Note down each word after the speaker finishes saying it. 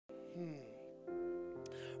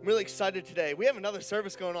I'm really excited today. We have another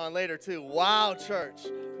service going on later too. Wow, church.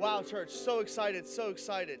 Wow, church. So excited, so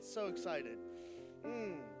excited, so excited.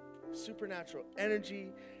 Supernatural energy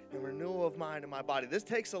and renewal of mind in my body. This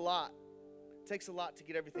takes a lot. It takes a lot to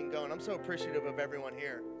get everything going. I'm so appreciative of everyone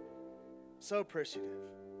here. So appreciative.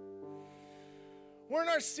 We're in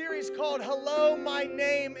our series called Hello, My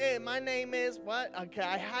Name Is. My name is what? Okay,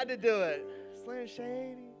 I had to do it. Slim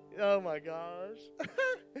Shady. Oh my gosh.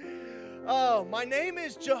 Oh, my name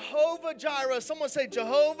is Jehovah Jireh. Someone say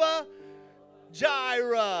Jehovah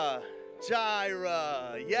Jireh.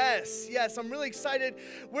 Jireh. Yes, yes, I'm really excited.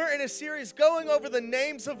 We're in a series going over the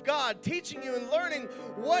names of God, teaching you and learning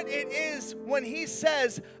what it is when he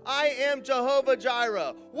says, I am Jehovah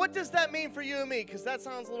Jireh. What does that mean for you and me? Because that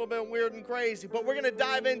sounds a little bit weird and crazy, but we're going to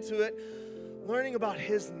dive into it, learning about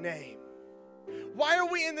his name. Why are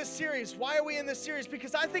we in this series? Why are we in this series?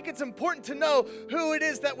 Because I think it's important to know who it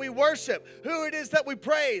is that we worship, who it is that we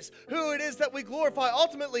praise, who it is that we glorify,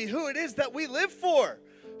 ultimately who it is that we live for.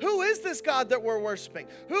 Who is this God that we're worshiping?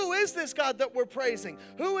 Who is this God that we're praising?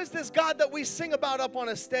 Who is this God that we sing about up on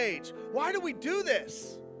a stage? Why do we do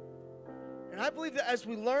this? And I believe that as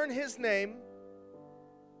we learn his name,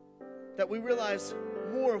 that we realize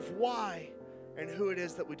more of why and who it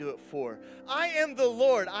is that we do it for. I am the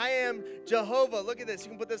Lord. I am Jehovah. Look at this. You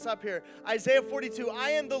can put this up here. Isaiah 42.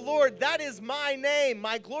 I am the Lord. That is my name,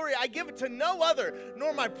 my glory. I give it to no other,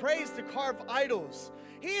 nor my praise to carve idols.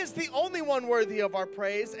 He is the only one worthy of our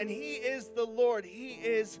praise, and he is the Lord. He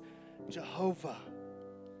is Jehovah.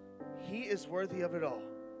 He is worthy of it all.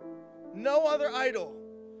 No other idol.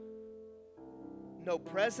 No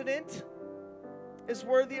president is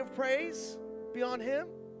worthy of praise beyond him.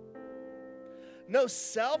 No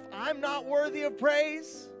self, I'm not worthy of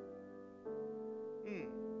praise.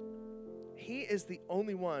 He is the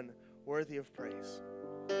only one worthy of praise.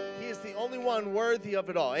 He is the only one worthy of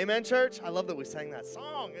it all. Amen, church? I love that we sang that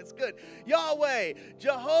song. It's good. Yahweh,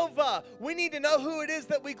 Jehovah. We need to know who it is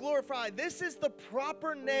that we glorify. This is the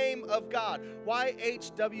proper name of God.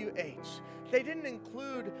 YHWH. They didn't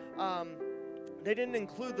include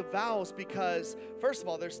the vowels because, first of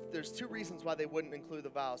all, there's two reasons why they wouldn't include the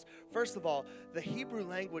vowels. First of all, the Hebrew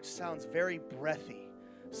language sounds very breathy.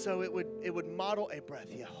 So it would model a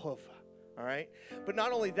breath, Jehovah. All right? But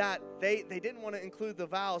not only that, they didn't want to include the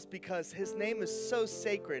vowels because his name is so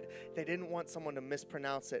sacred, they didn't want someone to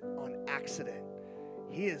mispronounce it on accident.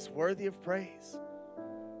 He is worthy of praise.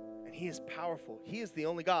 And he is powerful. He is the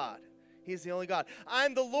only God. He is the only God. I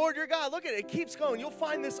am the Lord your God. Look at it. It keeps going. You'll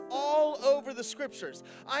find this all over the scriptures.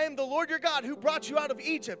 I am the Lord your God who brought you out of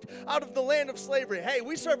Egypt, out of the land of slavery. Hey,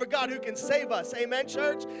 we serve a God who can save us. Amen,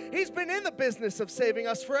 church? He's been in the business of saving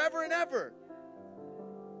us forever and ever.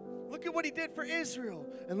 Look at what he did for Israel.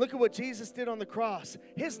 And look at what Jesus did on the cross.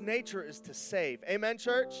 His nature is to save. Amen,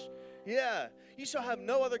 church? Yeah. You shall have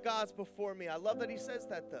no other gods before me. I love that he says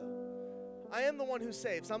that, though. I am the one who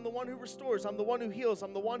saves. I'm the one who restores. I'm the one who heals.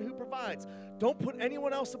 I'm the one who provides. Don't put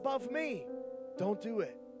anyone else above me. Don't do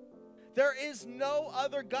it. There is no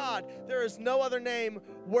other God. There is no other name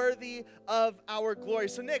worthy of our glory.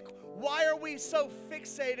 So, Nick, why are we so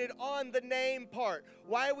fixated on the name part?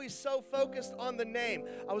 Why are we so focused on the name?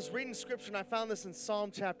 I was reading scripture and I found this in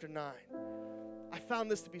Psalm chapter 9. I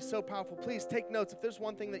found this to be so powerful. Please take notes. If there's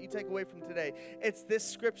one thing that you take away from today, it's this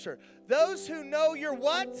scripture. Those who know your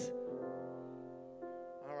what?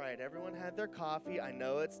 All right, everyone had their coffee. I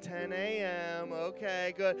know it's 10 a.m.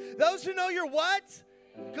 Okay, good. Those who know your what?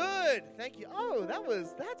 Good. Thank you. Oh,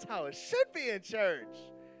 that's how it should be in church.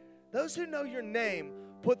 Those who know your name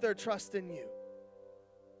put their trust in you.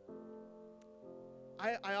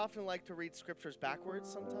 I often like to read scriptures backwards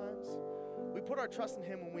sometimes. We put our trust in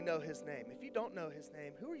him when we know his name. If you don't know his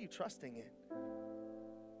name, who are you trusting in?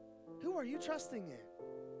 Who are you trusting in?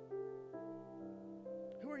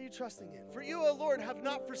 Who are you trusting in? For you, O Lord, have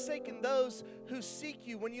not forsaken those who seek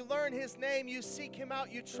you. When you learn his name, you seek him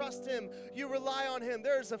out, you trust him, you rely on him.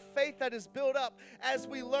 There is a faith that is built up as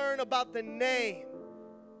we learn about the name.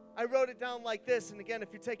 I wrote it down like this, and again,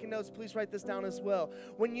 if you're taking notes, please write this down as well.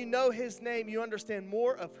 When you know his name, you understand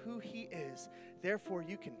more of who he is. Therefore,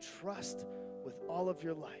 you can trust with all of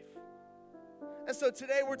your life. And so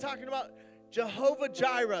today we're talking about Jehovah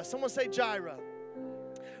Jireh. Someone say Jireh.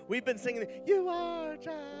 We've been singing, you are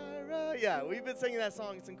Jireh. Yeah, we've been singing that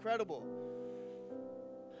song. It's incredible.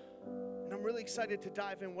 And I'm really excited to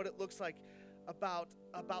dive in what it looks like about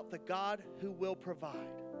the God who will provide.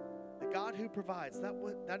 The God who provides.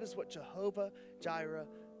 That is what Jehovah Jireh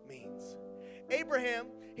means. Abraham,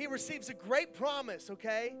 he receives a great promise,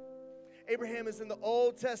 okay? Abraham is in the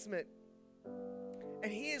Old Testament.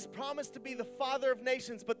 And he is promised to be the father of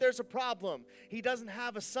nations, but there's a problem. He doesn't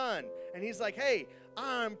have a son. And he's like, hey,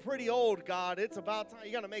 I'm pretty old, God. It's about time.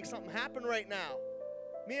 You got to make something happen right now.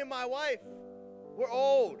 Me and my wife, we're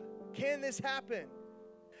old. Can this happen?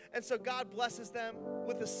 And so God blesses them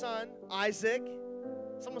with a son, Isaac.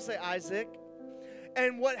 Someone say Isaac.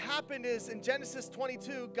 And what happened is in Genesis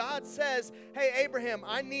 22, God says, hey, Abraham,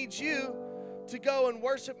 I need you to go and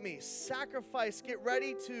worship me. Sacrifice, get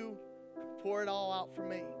ready to pour it all out for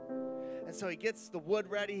me. And so he gets the wood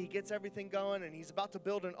ready, he gets everything going, and he's about to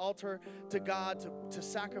build an altar to God to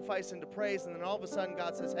sacrifice and to praise. And then all of a sudden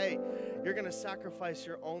God says, hey, you're going to sacrifice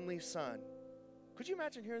your only son. Could you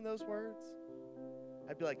imagine hearing those words?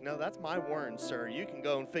 I'd be like, no, that's my warrant, sir. You can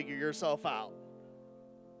go and figure yourself out.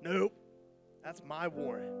 Nope, that's my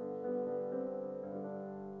warrant.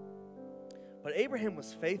 But Abraham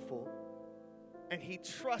was faithful, and he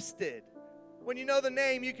trusted. When you know the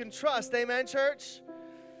name, you can trust. Amen, church?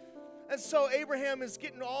 And so Abraham is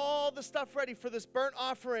getting all the stuff ready for this burnt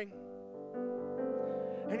offering.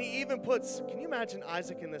 And he even puts, can you imagine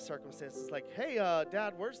Isaac in this circumstance? It's like, hey,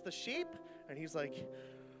 Dad, where's the sheep? And he's like,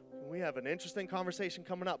 we have an interesting conversation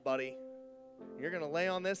coming up, buddy. You're going to lay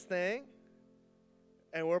on this thing,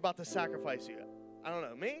 and we're about to sacrifice you. I don't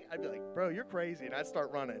know, me? I'd be like, bro, you're crazy. And I'd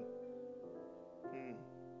start running.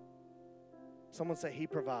 Someone say he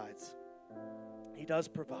provides. He does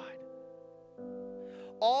provide.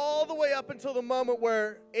 All the way up until the moment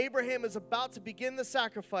where Abraham is about to begin the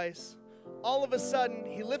sacrifice, all of a sudden,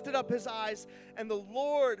 he lifted up his eyes, and the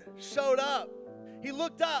Lord showed up. He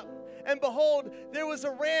looked up, and behold, there was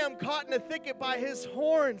a ram caught in a thicket by his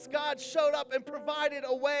horns. God showed up and provided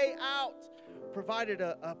a way out, provided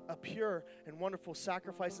a pure and wonderful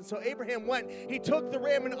sacrifice. And so Abraham went, he took the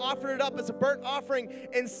ram and offered it up as a burnt offering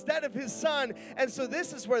instead of his son. And so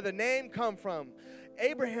this is where the name come from.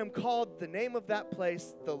 Abraham called the name of that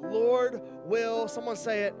place, the Lord will, someone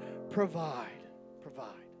say it, provide. Provide.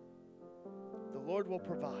 The Lord will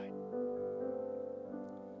provide.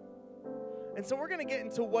 And so we're going to get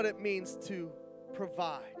into what it means to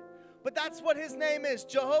provide. But that's what his name is,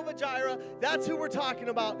 Jehovah Jireh. That's who we're talking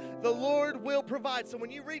about. The Lord will provide. So when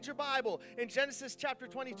you read your Bible in Genesis chapter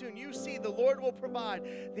 22 and you see the Lord will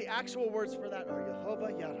provide, the actual words for that are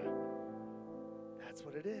Jehovah Jireh. That's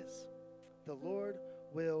what it is. The Lord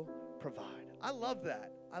will provide. I love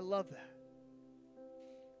that. I love that.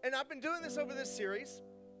 And I've been doing this over this series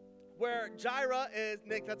where Jireh is,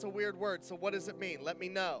 Nick, that's a weird word. So what does it mean? Let me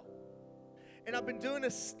know. And I've been doing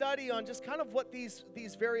a study on just kind of what these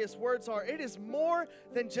various words are. It is more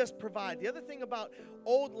than just provide. The other thing about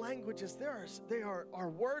old languages, they are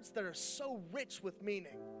words that are so rich with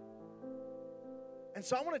meaning. And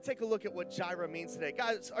so I want to take a look at what Jireh means today.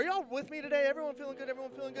 Guys, are y'all with me today? Everyone feeling good?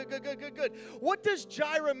 Everyone feeling good? Good. What does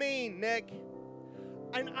Jireh mean, Nick?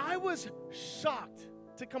 And I was shocked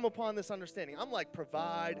to come upon this understanding. I'm like,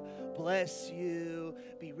 provide, bless you,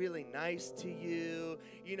 be really nice to you,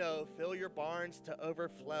 fill your barns to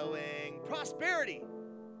overflowing, prosperity.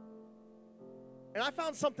 And I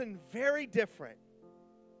found something very different.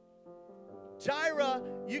 Jireh,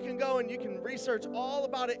 you can go and you can research all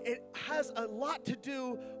about it. It has a lot to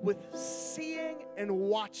do with seeing and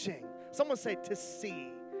watching. Someone say to see.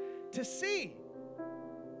 To see.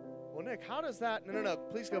 Well, Nick, how does that, no,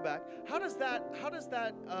 please go back. How does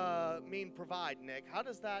that mean provide, Nick? How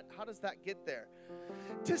does that get there?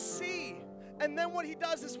 To see. And then what he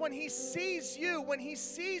does is when he sees you, when he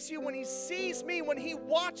sees me, when he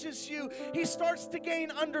watches you, he starts to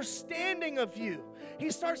gain understanding of you.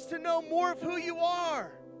 He starts to know more of who you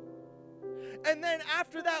are. And then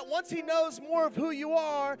after that, once he knows more of who you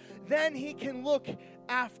are, then he can look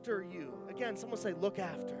after you. Again, someone say look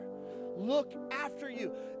after. Look after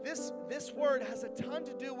you. This word has a ton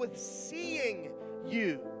to do with seeing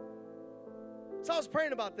you. So I was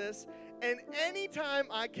praying about this, and anytime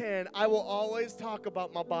I can, I will always talk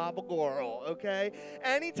about my Bible girl, okay?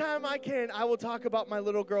 Anytime I can, I will talk about my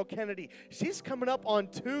little girl, Kennedy. She's coming up on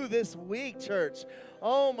 2 this week, church.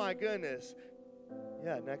 Oh, my goodness.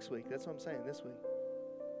 Yeah, next week. That's what I'm saying, this week.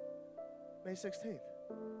 May 16th.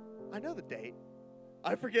 I know the date.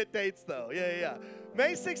 I forget dates, though. Yeah.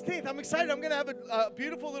 May 16th. I'm excited. I'm going to have a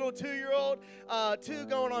beautiful little 2-year-old, 2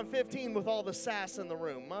 going on 15 with all the sass in the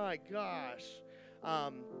room. My gosh.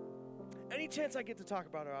 Any chance I get to talk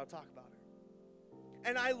about her, I'll talk about her.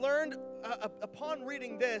 And I learned, upon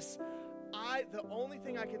reading this, the only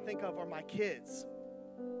thing I can think of are my kids.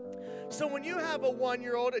 So when you have a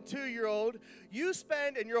 1-year-old, a 2-year-old, you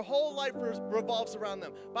spend, and your whole life revolves around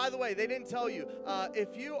them. By the way, they didn't tell you,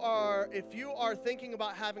 if you are thinking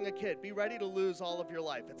about having a kid, be ready to lose all of your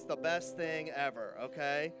life. It's the best thing ever,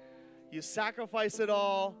 okay? You sacrifice it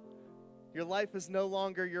all. Your life is no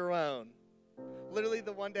longer your own. Literally,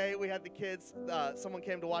 the one day we had the kids, someone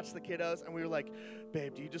came to watch the kiddos, and we were like,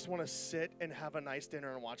 babe, do you just want to sit and have a nice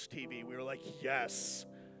dinner and watch TV? We were like, yes.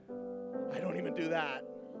 I don't even do that.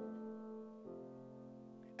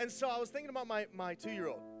 And so I was thinking about my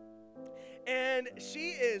 2-year-old. And she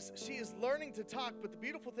is learning to talk, but the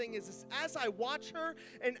beautiful thing is as I watch her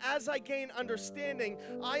and as I gain understanding,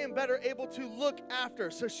 I am better able to look after.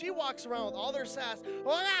 So she walks around with all their sass,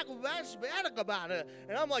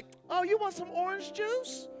 and I'm like, oh, you want some orange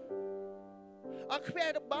juice?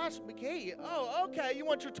 Oh, okay, you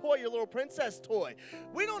want your toy, your little princess toy.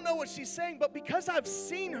 We don't know what she's saying, but because I've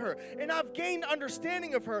seen her and I've gained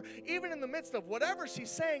understanding of her, even in the midst of whatever she's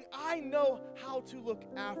saying, I know how to look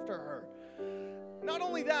after her. Not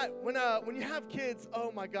only that, when you have kids,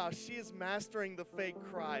 oh my gosh, she is mastering the fake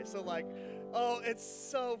cry. So like, oh, it's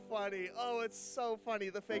so funny. Oh, it's so funny,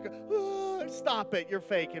 the fake, oh, stop it, you're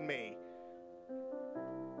faking me.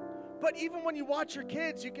 But even when you watch your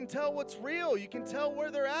kids, you can tell what's real. You can tell where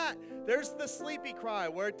they're at. There's the sleepy cry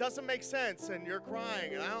where it doesn't make sense and you're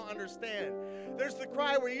crying and I don't understand. There's the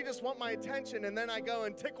cry where you just want my attention and then I go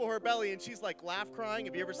and tickle her belly and she's like laugh crying.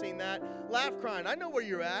 Have you ever seen that? Laugh crying. I know where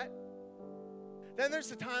you're at. Then there's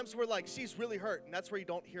the times where like she's really hurt and that's where you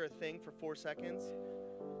don't hear a thing for 4 seconds.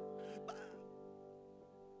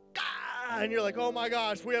 And you're like, oh my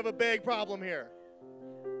gosh, we have a big problem here.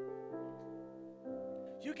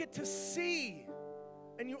 You get to see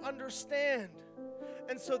and you understand.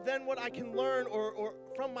 And so then what I can learn or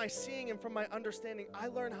from my seeing and from my understanding, I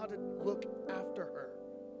learn how to look after her.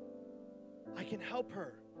 I can help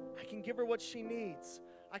her. I can give her what she needs.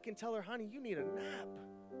 I can tell her, honey, you need a nap.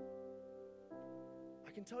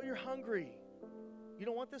 I can tell you're hungry. You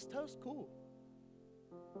don't want this toast? Cool.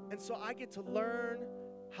 And so I get to learn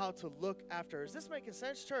how to look after her. Is this making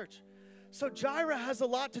sense, church? So Jireh has a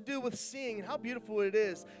lot to do with seeing and how beautiful it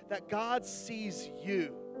is that God sees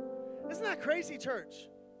you. Isn't that crazy, church?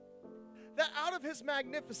 That out of his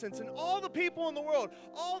magnificence and all the people in the world,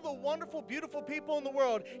 all the wonderful, beautiful people in the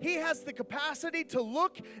world, he has the capacity to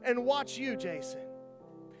look and watch you, Jason.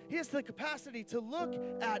 He has the capacity to look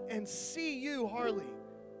at and see you, Harley.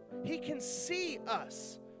 He can see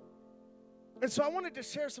us. And so I wanted to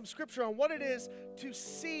share some scripture on what it is to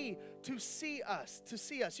see us.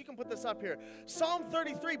 You can put this up here. Psalm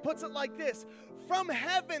 33 puts it like this. From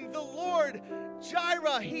heaven, the Lord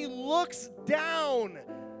Jireh, he looks down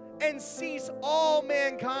and sees all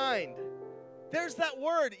mankind. There's that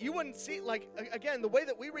word. You wouldn't see, like, again, the way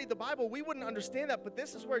that we read the Bible, we wouldn't understand that, but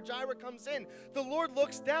this is where Jireh comes in. The Lord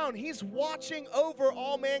looks down. He's watching over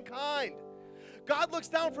all mankind. God looks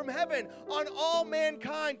down from heaven on all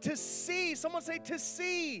mankind to see. Someone say to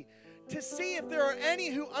see if there are any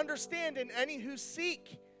who understand and any who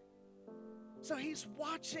seek. So he's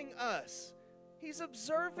watching us. He's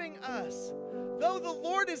observing us. Though the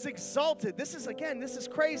Lord is exalted, this is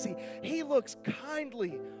crazy. He looks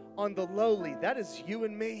kindly on the lowly. That is you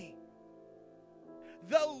and me.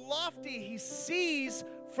 Though lofty, he sees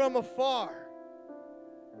from afar.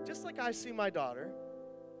 Just like I see my daughter.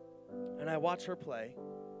 And I watch her play,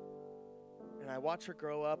 and I watch her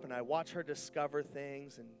grow up, and I watch her discover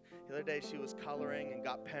things. And the other day she was coloring and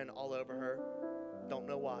got pen all over her. Don't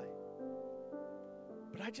know why.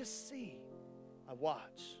 But I just see. I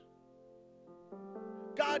watch.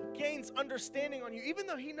 God gains understanding on you. Even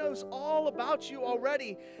though he knows all about you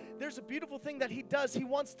already, there's a beautiful thing that he does. He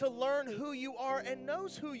wants to learn who you are and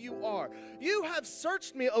knows who you are. You have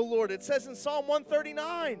searched me, O Lord. It says in Psalm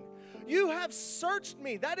 139. You have searched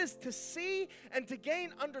me. That is to see and to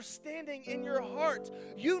gain understanding in your heart.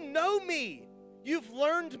 You know me. You've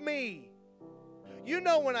learned me. You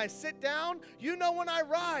know when I sit down. You know when I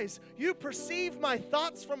rise. You perceive my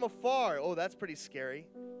thoughts from afar. Oh, that's pretty scary.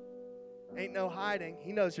 Ain't no hiding.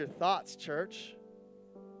 He knows your thoughts, church.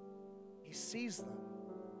 He sees them.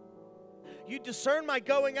 You discern my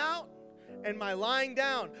going out and my lying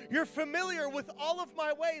down. You're familiar with all of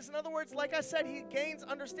my ways. In other words, like I said, he gains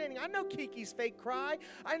understanding. I know Kiki's fake cry.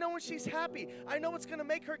 I know when she's happy. I know what's going to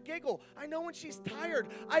make her giggle. I know when she's tired.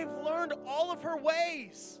 I've learned all of her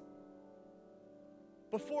ways.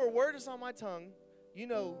 Before a word is on my tongue, you,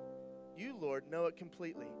 Lord, know it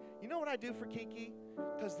completely. You know what I do for Kiki?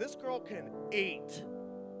 Because this girl can eat.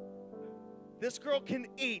 This girl can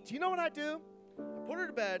eat. You know what I do? I put her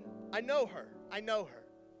to bed. I know her.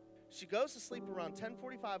 She goes to sleep around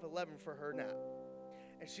 10:45, 11 for her nap.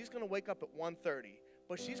 And she's going to wake up at 1:30.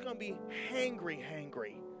 But she's going to be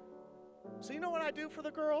hangry. So you know what I do for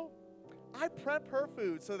the girl? I prep her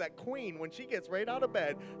food so that Queen, when she gets right out of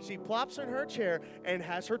bed, she plops in her chair and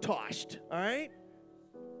has her toshed. All right?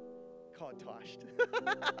 call it toshed.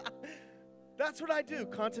 That's what I do,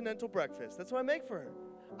 continental breakfast. That's what I make for her.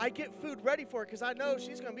 I get food ready for her because I know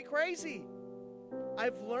she's going to be crazy.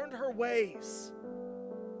 I've learned her ways.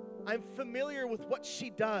 I'm familiar with what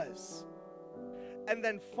she does. And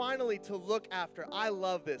then finally, to look after. I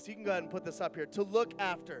love this. You can go ahead and put this up here. To look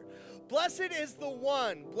after. Blessed is the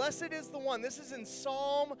one. Blessed is the one. This is in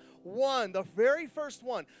Psalm 1, the very first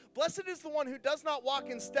one. Blessed is the one who does not walk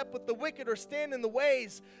in step with the wicked or stand in the way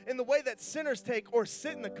that sinners take or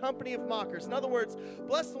sit in the company of mockers. In other words,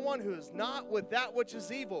 bless the one who is not with that which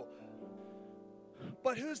is evil,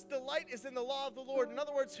 but whose delight is in the law of the Lord. In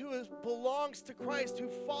other words, who belongs to Christ, who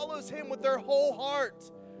follows him with their whole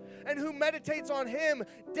heart, and who meditates on him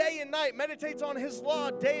day and night, meditates on his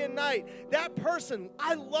law day and night. That person,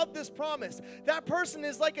 I love this promise. That person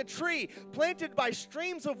is like a tree planted by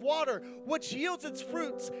streams of water, which yields its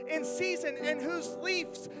fruits in season and whose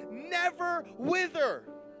leaves never wither.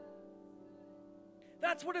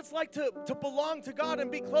 That's what it's like to belong to God and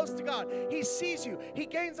be close to God. He sees you. He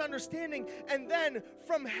gains understanding. And then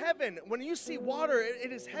from heaven, when you see water,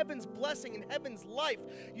 it is heaven's blessing and heaven's life.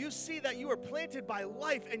 You see that you are planted by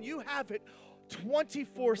life and you have it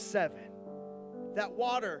 24/7. That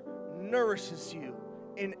water nourishes you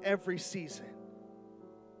in every season.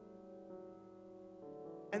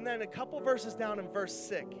 And then a couple verses down in verse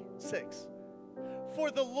 6. For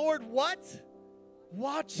the Lord what?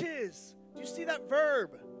 Watches. Do you see that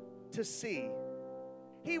verb? To see.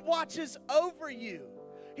 He watches over you.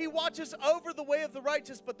 He watches over the way of the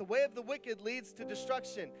righteous, but the way of the wicked leads to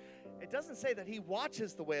destruction. It doesn't say that he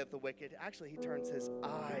watches the way of the wicked. Actually, he turns his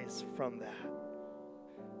eyes from that.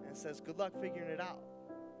 And says, good luck figuring it out.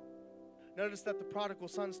 Notice that the prodigal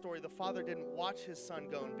son story, the father didn't watch his son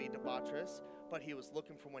go and be debaucherous, but he was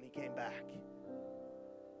looking for when he came back.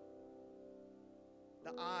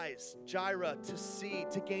 The eyes, Jireh, to see,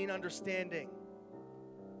 to gain understanding,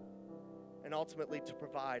 and ultimately to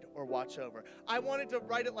provide or watch over. I wanted to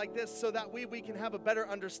write it like this so that we can have a better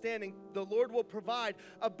understanding. The Lord will provide.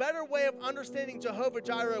 A better way of understanding Jehovah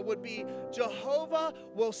Jireh would be Jehovah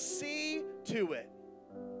will see to it.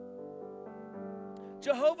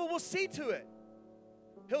 Jehovah will see to it.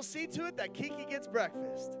 He'll see to it that Kiki gets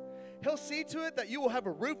breakfast. He'll see to it that you will have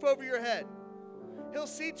a roof over your head. He'll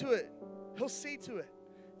see to it. He'll see to it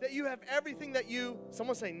that you have everything that you,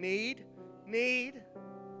 someone say need.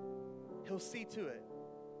 He'll see to it.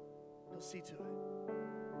 He'll see to it.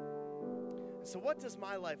 And so what does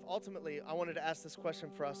my life, ultimately, I wanted to ask this question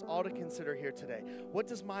for us all to consider here today. What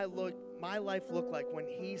does my life look like when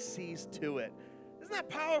he sees to it? Isn't that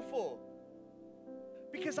powerful?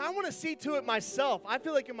 Because I want to see to it myself. I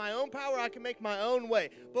feel like in my own power, I can make my own way.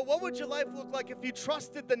 But what would your life look like if you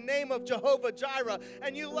trusted the name of Jehovah Jireh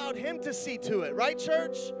and you allowed him to see to it? Right,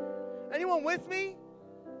 church? Anyone with me?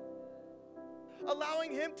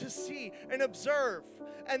 Allowing him to see and observe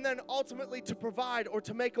and then ultimately to provide or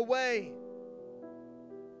to make a way.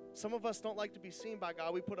 Some of us don't like to be seen by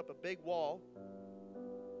God. We put up a big wall.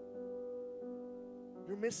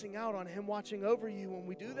 You're missing out on him watching over you when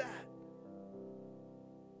we do that.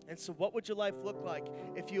 And so what would your life look like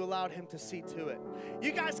if you allowed him to see to it?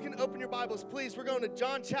 You guys can open your Bibles, please. We're going to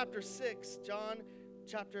John chapter 6. Is it John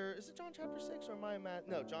chapter 6 or am I mad?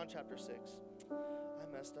 No, John chapter 6. I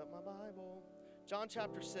messed up my Bible. John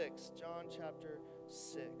chapter 6. John chapter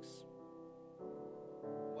 6.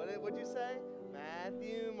 What did you say?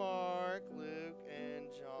 Matthew, Mark, Luke, and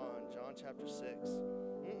John. John chapter 6.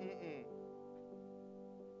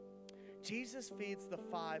 Jesus feeds the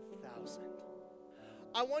 5,000.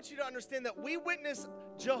 I want you to understand that we witness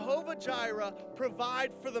Jehovah Jireh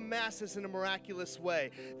provide for the masses in a miraculous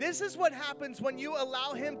way. This is what happens when you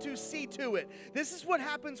allow him to see to it. This is what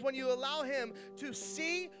happens when you allow him to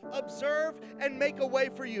see, observe, and make a way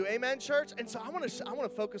for you. Amen, church? And so I want to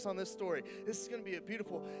focus on this story. This is going to be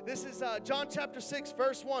beautiful. This is John chapter 6,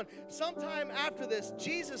 verse 1. Sometime after this,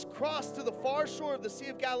 Jesus crossed to the far shore of the Sea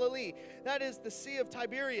of Galilee. That is the Sea of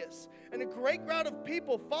Tiberias. And a great crowd of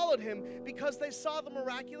people followed him because they saw the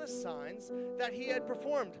miraculous signs that he had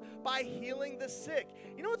performed by healing the sick.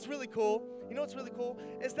 You know what's really cool?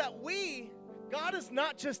 Is that God is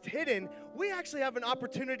not just hidden. We actually have an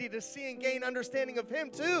opportunity to see and gain understanding of him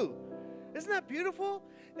too. Isn't that beautiful?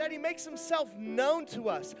 That he makes himself known to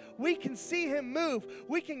us. We can see him move.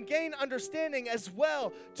 We can gain understanding as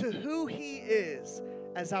well to who he is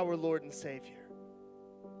as our Lord and Savior.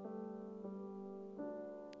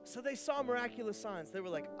 So they saw miraculous signs. They were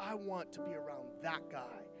like, I want to be around that guy.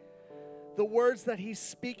 The words that he's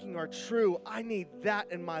speaking are true. I need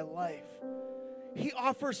that in my life. He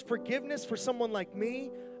offers forgiveness for someone like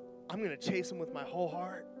me. I'm going to chase him with my whole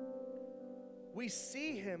heart. we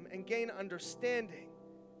see him and gain understanding.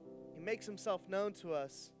 He makes himself known to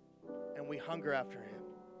us, and we hunger after him.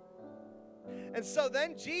 And so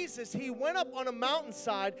then Jesus, he went up on a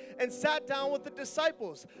mountainside and sat down with the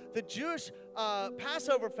disciples. The Jewish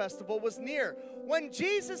Passover festival was near. When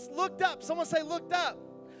Jesus looked up, someone say looked up,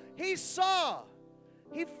 he saw.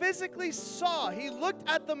 He physically saw. He looked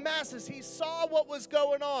at the masses. He saw what was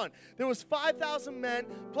going on. There was 5,000 men,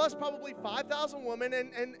 plus probably 5,000 women,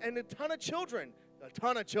 and a ton of children. A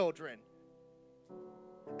ton of children.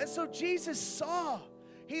 And so Jesus saw.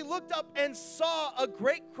 He looked up and saw a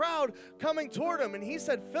great crowd coming toward him. And he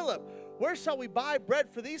said, Philip, where shall we buy bread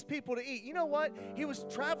for these people to eat? You know what? He was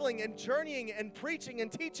traveling and journeying and preaching and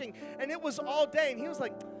teaching. And it was all day. And he was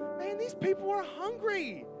like, man, these people are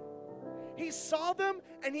hungry. He saw them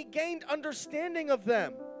and he gained understanding of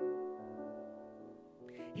them.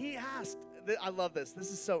 He asked, I love this. This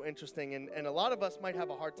is so interesting. And a lot of us might have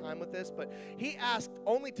a hard time with this. But he asked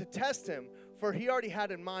only to test him, for he already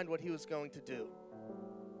had in mind what he was going to do.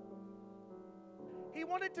 He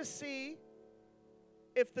wanted to see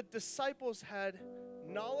if the disciples had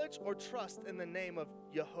knowledge or trust in the name of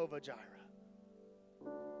Jehovah Jireh.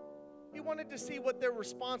 He wanted to see what their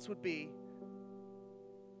response would be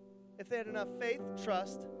if they had enough faith,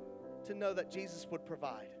 trust to know that Jesus would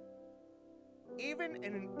provide. Even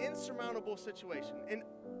in an insurmountable situation, an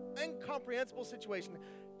incomprehensible situation,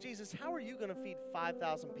 Jesus, how are you going to feed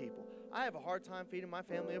 5,000 people? I have a hard time feeding my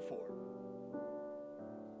family of 4.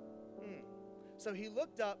 So he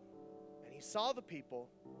looked up and he saw the people.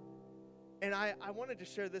 And I wanted to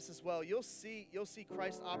share this as well. You'll see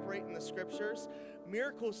Christ operate in the scriptures.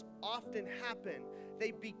 Miracles often happen. They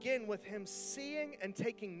begin with him seeing and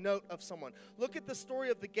taking note of someone. Look at the story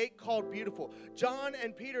of the gate called Beautiful. John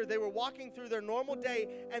and Peter, they were walking through their normal day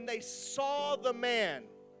and they saw the man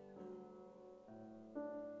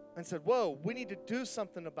and said, whoa, we need to do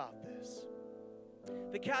something about this.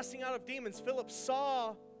 The casting out of demons, Philip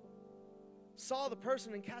saw the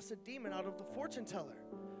person and cast a demon out of the fortune teller.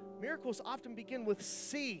 Miracles often begin with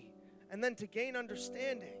see and then to gain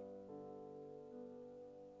understanding.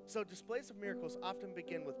 So displays of miracles often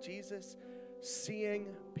begin with Jesus seeing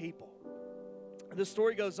people. The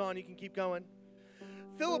story goes on. You can keep going.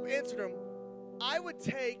 Philip answered him, it would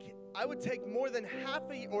take more than half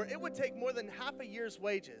a year's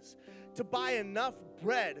wages to buy enough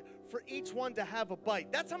bread for each one to have a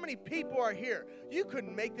bite. That's how many people are here. You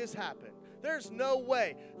couldn't make this happen. There's no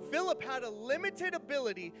way. Philip had a limited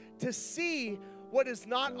ability to see what is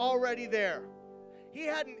not already there. He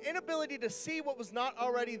had an inability to see what was not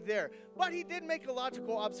already there. But he did make a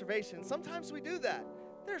logical observation. Sometimes we do that.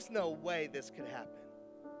 There's no way this could happen.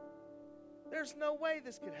 There's no way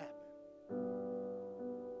this could happen.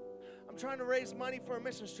 I'm trying to raise money for a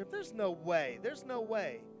mission trip. There's no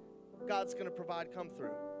way God's going to provide come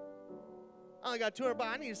through. I only got $200.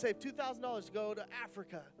 I need to save $2,000 to go to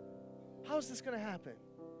Africa. How is this going to happen?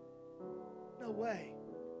 No way.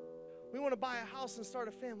 We want to buy a house and start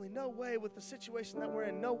a family. No way with the situation that we're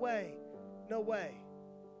in. No way. No way.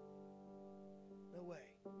 No way.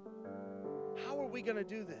 How are we going to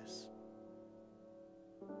do this?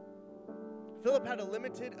 Philip had a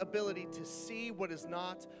limited ability to see what is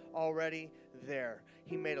not already there.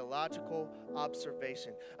 He made a logical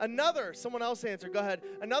observation. Someone else answered, go ahead.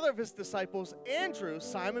 Another of his disciples, Andrew,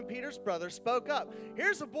 Simon Peter's brother, spoke up.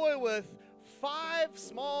 Here's a boy with 5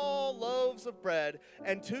 small loaves of bread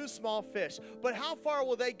and 2 small fish. But how far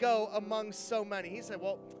will they go among so many? He said,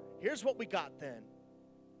 well, here's what we got then.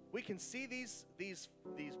 We can see this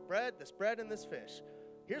bread and this fish.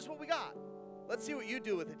 Here's what we got. Let's see what you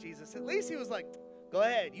do with it, Jesus. At least he was like, go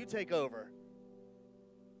ahead, you take over.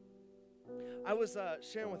 I was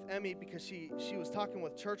sharing with Emmy because she was talking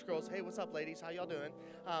with church girls. Hey, what's up, ladies? How y'all doing?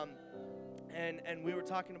 And we were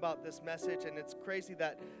talking about this message, and it's crazy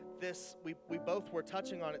that we both were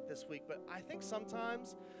touching on it this week. But I think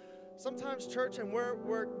sometimes church, and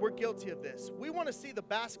we're guilty of this. We want to see the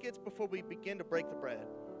baskets before we begin to break the bread.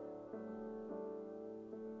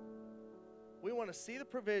 We want to see the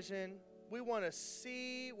provision. We want to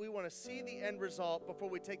see the end result before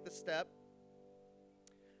we take the step.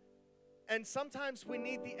 And sometimes we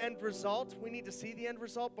need the end result. We need to see the end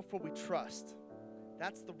result before we trust.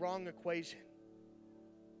 That's the wrong equation.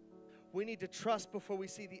 We need to trust before we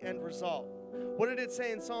see the end result. What did it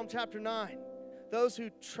say in Psalm chapter 9? Those who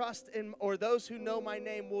trust in, or those who know my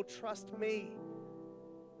name will trust me.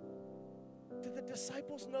 Did the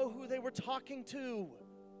disciples know who they were talking to?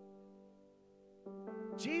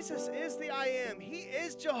 Jesus is the I am. He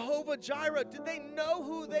is Jehovah Jireh. Did they know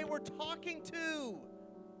who they were talking to?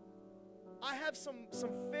 I have some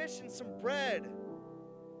fish and some bread.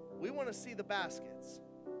 We want to see the baskets.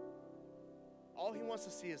 All he wants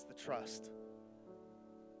to see is the trust.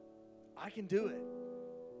 I can do it.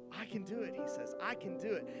 I can do it, he says. I can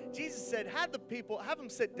do it. Jesus said, have them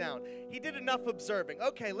sit down. He did enough observing.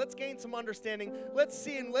 Okay, let's gain some understanding. Let's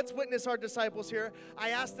see and let's witness our disciples here. I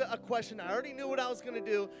asked a question. I already knew what I was going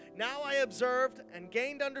to do. Now I observed and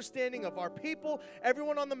gained understanding of our people,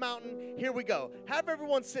 everyone on the mountain. Here we go. Have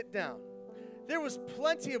everyone sit down. There was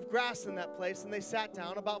plenty of grass in that place, and they sat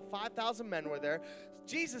down. About 5,000 men were there.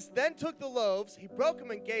 Jesus then took the loaves, he broke them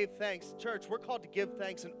and gave thanks. Church, we're called to give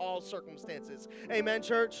thanks in all circumstances. Amen,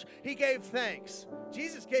 church? He gave thanks.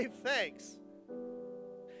 Jesus gave thanks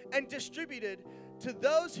and distributed to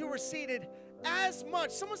those who were seated as much.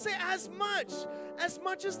 Someone say as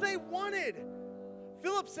much as they wanted.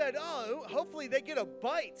 Philip said, oh, hopefully they get a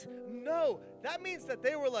bite. No, that means that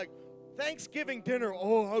they were like, Thanksgiving dinner,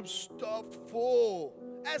 oh, I'm stuffed full.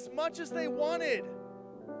 As much as they wanted.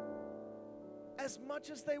 As much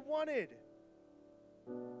as they wanted.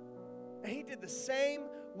 And he did the same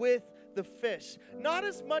with the fish. Not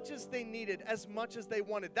as much as they needed, as much as they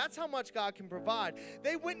wanted. That's how much God can provide.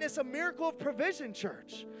 They witness a miracle of provision,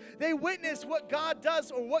 church. They witness what God does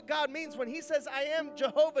or what God means when he says, I am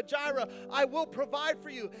Jehovah Jireh. I will provide for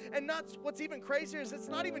you. And that's what's even crazier is it's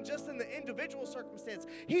not even just in the individual circumstance.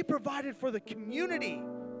 He provided for the community.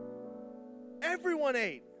 Everyone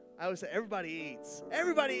ate. I always say everybody eats.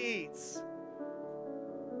 Everybody eats.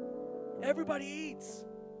 Everybody eats.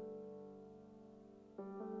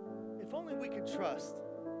 If only we could trust.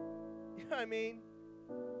 You know what I mean?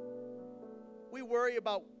 We worry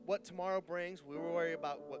about what tomorrow brings. We worry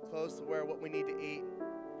about what clothes to wear, what we need to eat.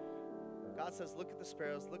 God says, look at the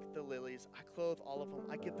sparrows, look at the lilies. I clothe all of them.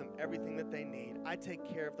 I give them everything that they need. I take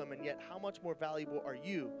care of them, and yet how much more valuable are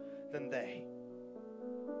you than they?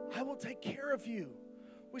 I will take care of you.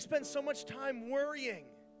 We spend so much time worrying.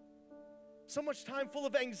 So much time full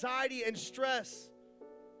of anxiety and stress.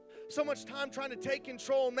 So much time trying to take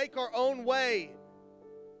control and make our own way.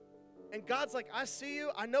 And God's like, I see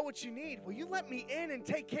you. I know what you need. Will you let me in and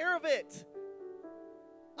take care of it?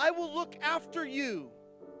 I will look after you.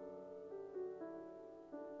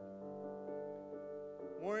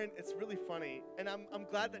 Warren, it's really funny, and I'm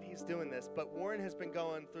glad that he's doing this, but Warren has been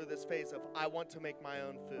going through this phase of, I want to make my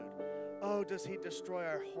own food. Oh, does he destroy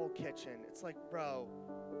our whole kitchen? It's like, bro,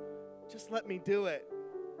 just let me do it.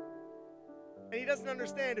 And he doesn't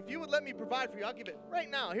understand. If you would let me provide for you, I'll give it right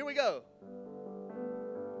now. Here we go.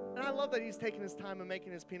 And I love that he's taking his time and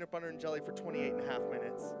making his peanut butter and jelly for 28 and a half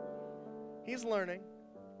minutes. He's learning.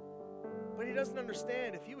 But he doesn't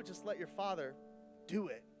understand. If you would just let your father do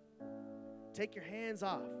it. Take your hands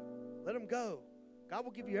off. Let him go. God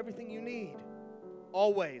will give you everything you need.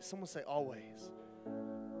 Always. Someone say always.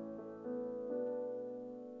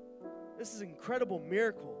 This is an incredible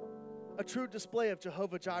miracle. A true display of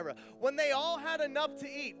Jehovah Jireh. When they all had enough to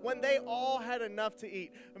eat. When they all had enough to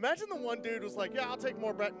eat. Imagine the one dude was like, yeah, I'll take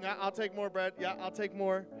more bread. Yeah, I'll take more bread. Yeah, I'll take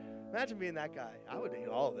more. Imagine being that guy. I would eat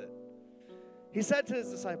all of it. He said to his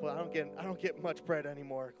disciple, I don't get much bread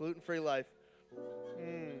anymore. Gluten-free life.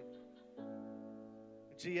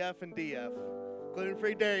 GF and DF.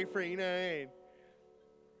 Gluten-free, dairy-free, you know what I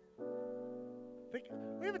mean?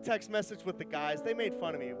 We have a text message with the guys. They made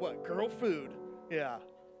fun of me. What, girl food? Yeah.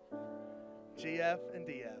 GF and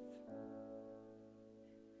DF.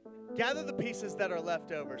 Gather the pieces that are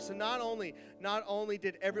left over. So not only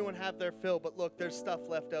did everyone have their fill, but look, there's stuff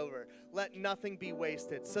left over. Let nothing be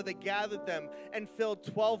wasted. So they gathered them and filled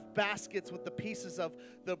 12 baskets with the pieces of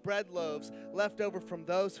the bread loaves left over from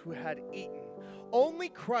those who had eaten. Only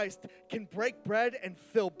Christ can break bread and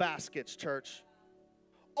fill baskets, church.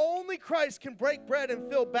 Only Christ can break bread and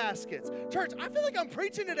fill baskets. Church, I feel like I'm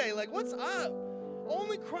preaching today. Like, what's up?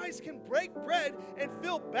 Only Christ can break bread and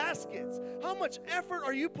fill baskets. How much effort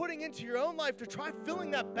are you putting into your own life to try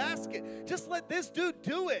filling that basket? Just let this dude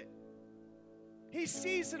do it. He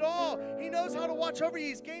sees it all. He knows how to watch over you.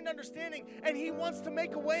 He's gained understanding, and he wants to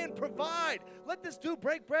make a way and provide. Let this dude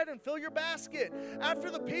break bread and fill your basket.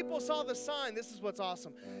 After the people saw the sign, this is what's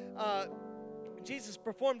awesome. Jesus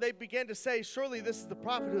performed, they began to say, surely this is the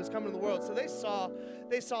prophet who has come into the world. So they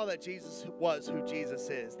saw that Jesus was who Jesus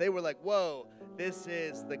is. They were like, whoa, this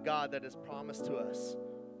is the God that is promised to us,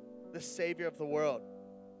 the Savior of the world.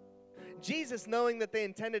 Jesus, knowing that they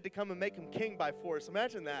intended to come and make him king by force,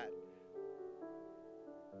 imagine that.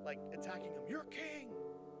 Like attacking him, you're king.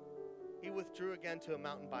 He withdrew again to a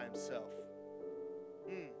mountain by himself.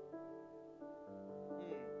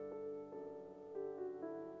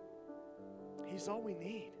 He's all we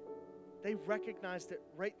need. They recognized it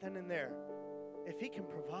right then and there. If he can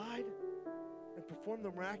provide and perform the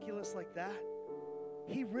miraculous like that,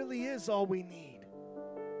 He really is all we need.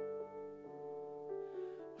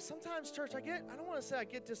 Sometimes, church, I don't want to say I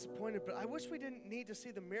get disappointed, but I wish we didn't need to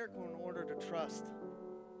see the miracle in order to trust.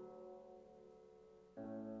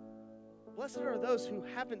 Blessed are those who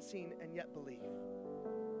haven't seen and yet believe.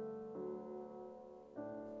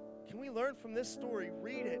 Can we learn from this story,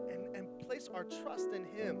 read it, and place our trust in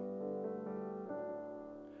Him?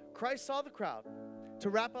 Christ saw the crowd. To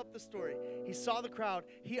wrap up the story, He saw the crowd.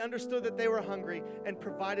 He understood that they were hungry and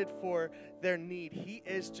provided for their need. He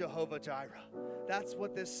is Jehovah Jireh. That's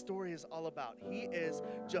what this story is all about. He is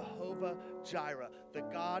Jehovah Jireh, the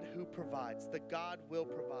God who provides. The God will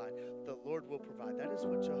provide. The Lord will provide. That is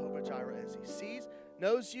what Jehovah Jireh is. He sees,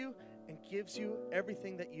 knows you, and gives you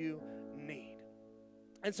everything that you need.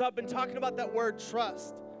 And so I've been talking about that word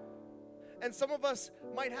trust. And some of us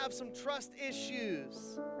might have some trust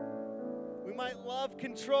issues. We might love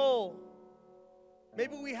control.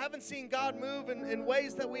 Maybe we haven't seen God move in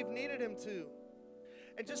ways that we've needed Him to.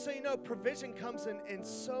 And just so you know, provision comes in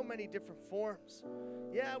so many different forms.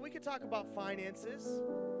 Yeah, we could talk about finances,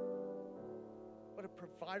 but a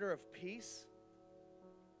provider of peace,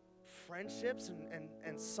 friendships,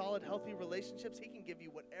 and solid, healthy relationships, He can give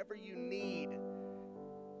you whatever you need.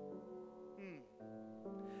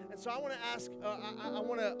 And so I want to ask, I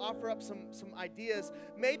want to offer up some ideas.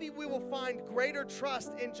 Maybe we will find greater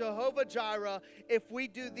trust in Jehovah Jireh if we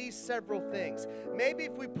do these several things. Maybe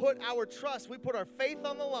if we put our trust, we put our faith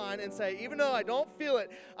on the line and say, even though I don't feel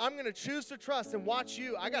it, I'm going to choose to trust and watch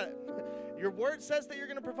you. Your word says that you're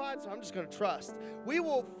going to provide, so I'm just going to trust. We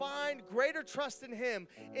will find greater trust in Him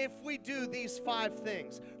if we do these 5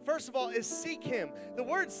 things. First of all is seek Him. The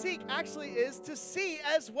word seek actually is to see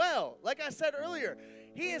as well. Like I said earlier,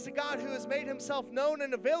 He is a God who has made Himself known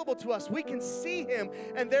and available to us. We can see Him,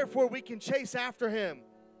 and therefore we can chase after Him.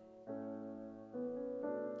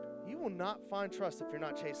 You will not find trust if you're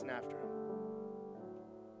not chasing after Him.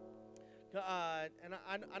 And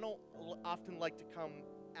I don't often like to come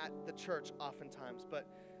at the church oftentimes, but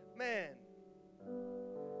man,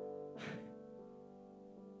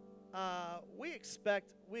 we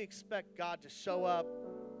expect God to show up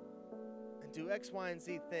and do X, Y, and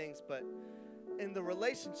Z things, but in the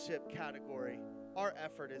relationship category, our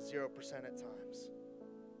effort is 0% at times.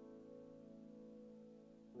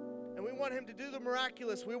 And we want Him to do the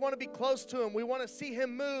miraculous. We want to be close to Him. We want to see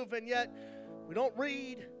Him move, and yet we don't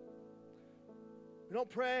read. We don't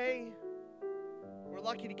pray. We're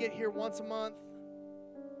lucky to get here once a month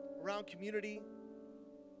around community.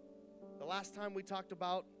 The last time we talked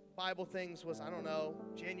about Bible things was, I don't know,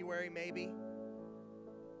 January maybe.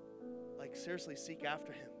 Like, seriously, seek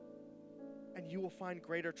after Him. And you will find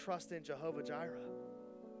greater trust in Jehovah Jireh.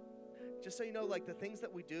 Just so you know, like the things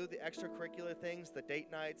that we do, the extracurricular things, the date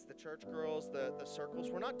nights, the church girls, the circles,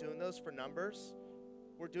 we're not doing those for numbers.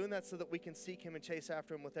 We're doing that so that we can seek Him and chase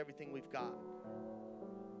after Him with everything we've got.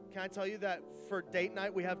 Can I tell you that for date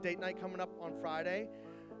night, we have date night coming up on Friday?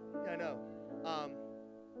 Yeah, I know.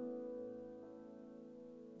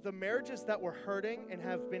 The marriages that were hurting and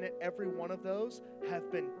have been at every one of those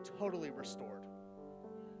have been totally restored.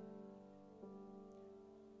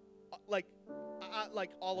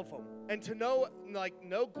 Like all of them. And to know, like,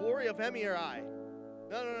 no glory of Emmy or I.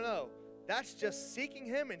 No. That's just seeking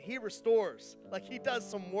Him and He restores. Like, He does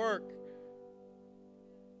some work.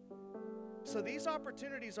 So these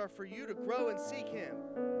opportunities are for you to grow and seek Him.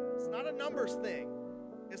 It's not a numbers thing.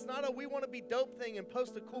 It's not a we want to be dope thing and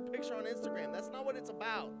post a cool picture on Instagram. That's not what it's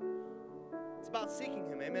about. It's about seeking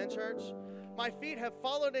Him. Amen, church? My feet have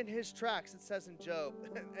followed in His tracks, it says in Job.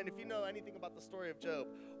 And if you know anything about the story of Job,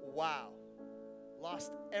 wow.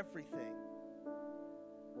 Lost everything.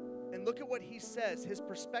 And look at what he says, his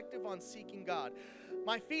perspective on seeking God.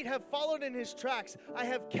 My feet have followed in His tracks. I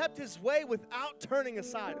have kept His way without turning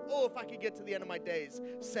aside. Oh, if I could get to the end of my days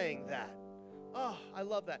saying that. Oh, I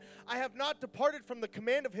love that. I have not departed from the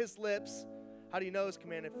command of His lips. How do you know His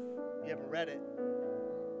command if you haven't read it?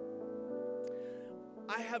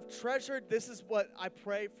 I have treasured, this is what I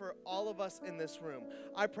pray for all of us in this room.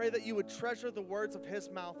 I pray that you would treasure the words of His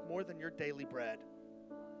mouth more than your daily bread.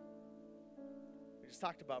 We just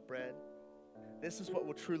talked about bread. This is what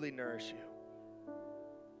will truly nourish you.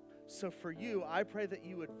 So for you, I pray that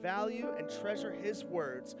you would value and treasure His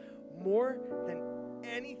words more than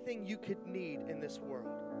anything you could need in this world.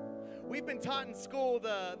 We've been taught in school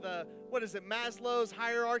the what is it, Maslow's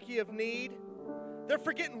hierarchy of need. They're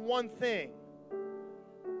forgetting one thing.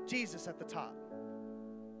 Jesus at the top.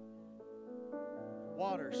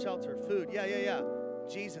 Water, shelter, food. Yeah.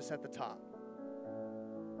 Jesus at the top.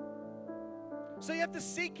 So you have to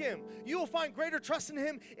seek him. You will find greater trust in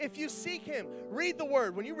him if you seek him. Read the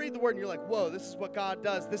word. When you read the word and you're like, whoa, this is what God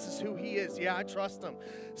does. This is who he is. Yeah, I trust him.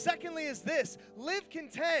 Secondly is this, live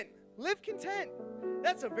content. Live content.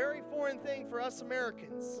 That's a very foreign thing for us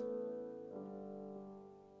Americans.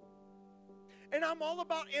 And I'm all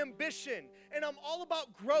about ambition, and I'm all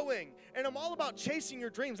about growing, and I'm all about chasing your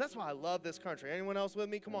dreams. That's why I love this country. Anyone else with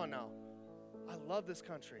me? Come on now. I love this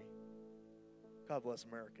country. God bless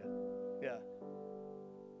America. Yeah.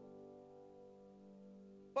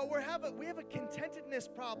 But we have a contentedness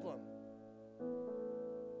problem.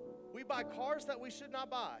 We buy cars that we should not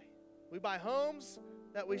buy. We buy homes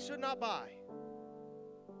that we should not buy.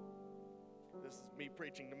 This is me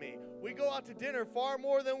preaching to me. We go out to dinner far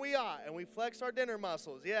more than we ought, and we flex our dinner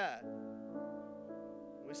muscles, yeah.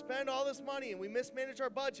 We spend all this money, and we mismanage our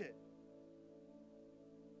budget.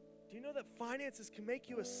 Do you know that finances can make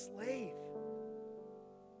you a slave?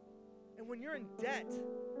 And when you're in debt,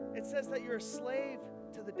 it says that you're a slave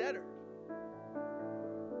to the debtor.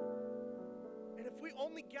 And if we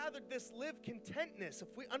only gathered this live contentness,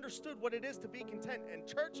 if we understood what it is to be content. And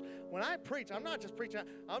church, when I preach, I'm not just preaching,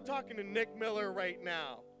 I'm talking to Nick Miller right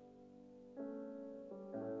now.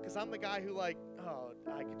 Because I'm the guy who I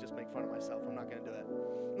could just make fun of myself. I'm not going to do it.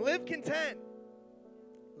 Live content.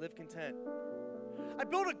 Live content. I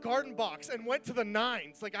built a garden box and went to the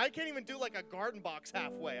nines. I can't even do a garden box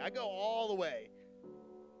halfway. I go all the way.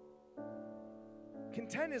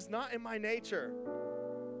 Content is not in my nature.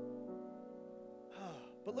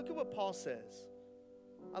 But look at what Paul says.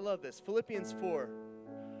 I love this. Philippians 4.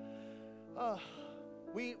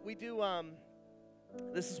 We do,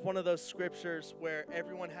 this is one of those scriptures where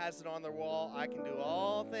everyone has it on their wall. I can do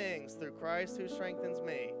all things through Christ who strengthens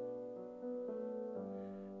me.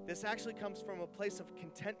 This actually comes from a place of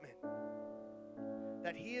contentment.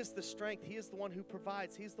 That he is the strength. He is the one who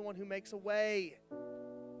provides. He's the one who makes a way.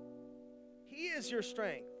 He is your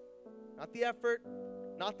strength. Not the effort,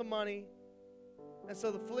 not the money. And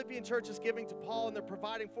so the Philippian church is giving to Paul, and they're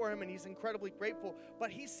providing for him, and he's incredibly grateful.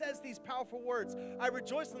 But he says these powerful words, I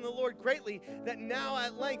rejoice in the Lord greatly that now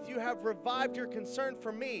at length you have revived your concern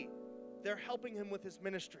for me. They're helping him with his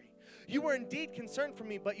ministry. You were indeed concerned for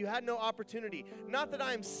me, but you had no opportunity. Not that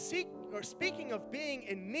I am speaking of being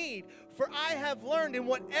in need, for I have learned in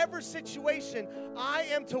whatever situation I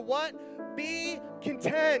am to what? Be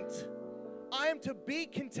content. I am to be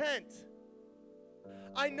content.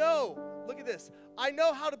 I know, look at this. I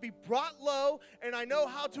know how to be brought low, and I know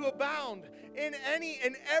how to abound in any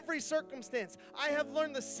and every circumstance. I have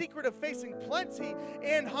learned the secret of facing plenty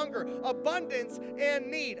and hunger, abundance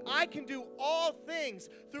and need. I can do all things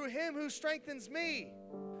through him who strengthens me.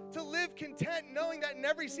 To live content, knowing that in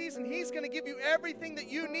every season he's going to give you everything that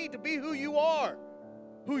you need to be who you are,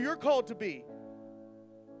 who you're called to be.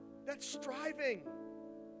 That's striving.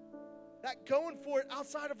 That going for it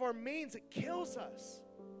outside of our means, it kills us.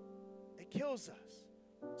 It kills us.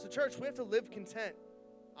 So church, we have to live content.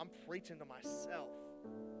 I'm preaching to myself.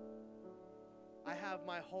 I have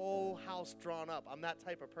my whole house drawn up. I'm that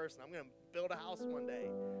type of person. I'm going to build a house one day.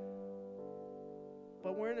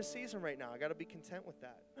 But we're in a season right now. I got to be content with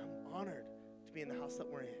that. I'm honored to be in the house that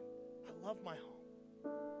we're in. I love my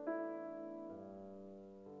home.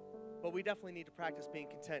 But we definitely need to practice being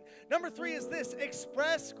content. Number 3 is this,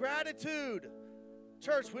 express gratitude.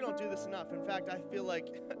 Church, we don't do this enough. In fact, I feel like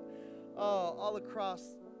all across,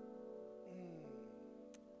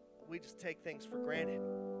 we just take things for granted.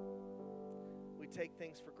 We take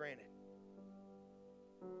things for granted.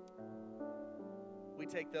 We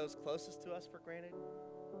take those closest to us for granted.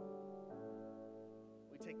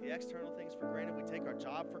 We take the external things for granted. We take our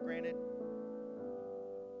job for granted.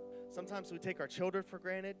 Sometimes we take our children for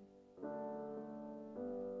granted.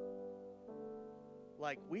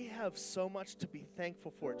 We have so much to be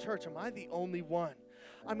thankful for. Church, am I the only one?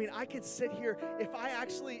 I mean, I could sit here, if I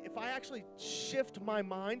actually shift my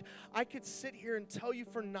mind, I could sit here and tell you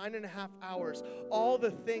for 9.5 hours all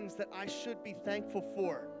the things that I should be thankful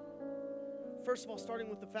for. First of all, starting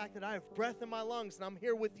with the fact that I have breath in my lungs and I'm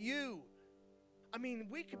here with you. I mean,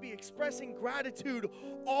 we could be expressing gratitude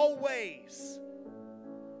always.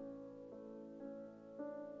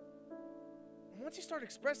 Once you start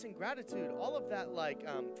expressing gratitude, all of that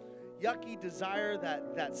yucky desire,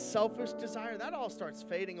 that selfish desire, that all starts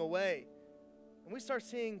fading away. And we start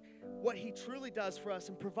seeing what he truly does for us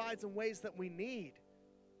and provides in ways that we need.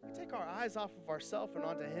 We take our eyes off of ourselves and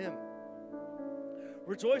onto him.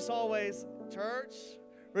 Rejoice always, church.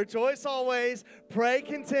 Rejoice always, pray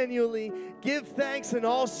continually, give thanks in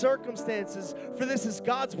all circumstances, for this is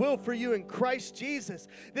God's will for you in Christ Jesus.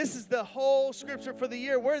 This is the whole scripture for the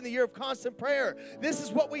year. We're in the year of constant prayer. This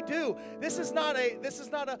is what we do. This is not a,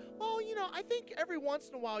 well, you know, I think every once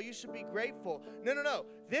in a while you should be grateful. No.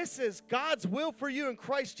 This is God's will for you in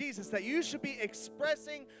Christ Jesus, that you should be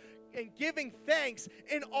expressing and giving thanks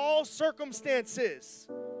in all circumstances.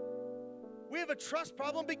 We have a trust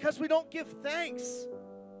problem because we don't give thanks.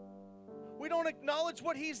 We don't acknowledge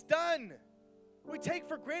what He's done. We take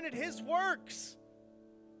for granted His works.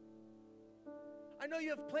 I know you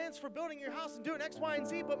have plans for building your house and doing X, Y, and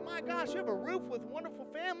Z, but my gosh, you have a roof with a wonderful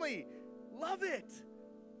family. Love it.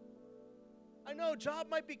 I know job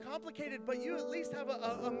might be complicated, but you at least have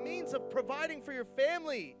a means of providing for your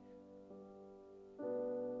family.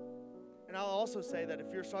 And I'll also say that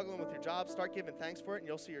if you're struggling with your job, start giving thanks for it, and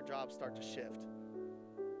you'll see your job start to shift.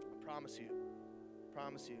 I promise you.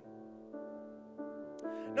 Promise you.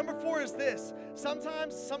 Number 4 is this.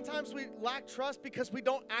 Sometimes we lack trust because we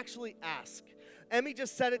don't actually ask. Emmy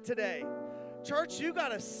just said it today. Church, you got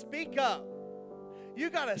to speak up. You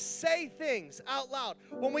got to say things out loud.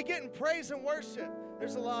 When we get in praise and worship,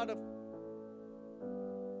 there's a lot of,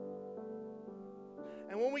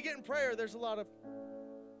 and when we get in prayer, there's a lot of,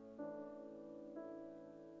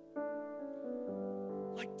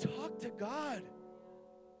 like, talk to God.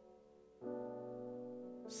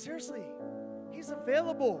 Seriously, He's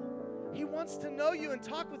available. He wants to know you and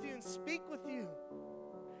talk with you and speak with you.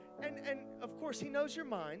 And of course, He knows your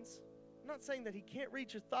minds. I'm not saying that He can't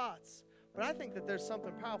read your thoughts, but I think that there's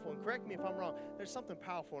something powerful, and correct me if I'm wrong, there's something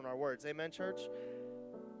powerful in our words. Amen, church?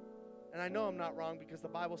 And I know I'm not wrong because the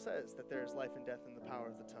Bible says that there is life and death in the power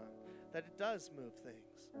of the tongue, that it does move things.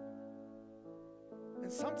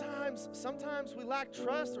 And sometimes we lack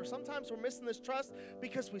trust, or sometimes we're missing this trust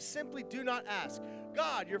because we simply do not ask.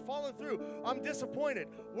 God, you're falling through. I'm disappointed.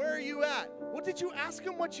 Where are you at? Well, did you ask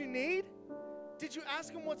Him what you need? Did you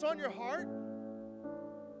ask Him what's on your heart?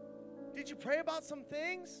 Did you pray about some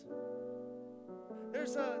things?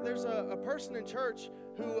 There's a person in church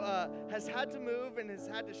who has had to move and has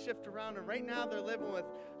had to shift around, and right now they're living with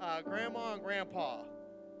grandma and grandpa.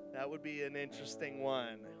 That would be an interesting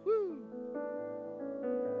one. Woo!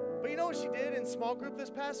 But you know what she did in small group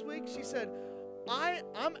this past week? She said,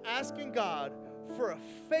 I'm asking God for a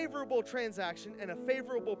favorable transaction and a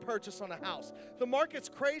favorable purchase on a house. The market's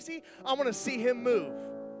crazy. I want to see Him move.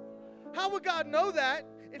 How would God know that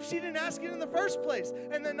if she didn't ask it in the first place?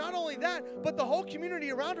 And then not only that, but the whole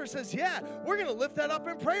community around her says, yeah, we're going to lift that up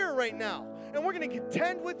in prayer right now. And we're going to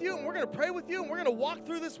contend with you, and we're going to pray with you, and we're going to walk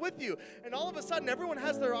through this with you. And all of a sudden, everyone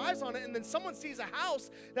has their eyes on it, and then someone sees a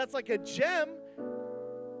house that's like a gem,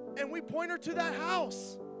 and we point her to that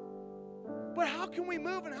house. But how can we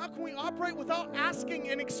move and how can we operate without asking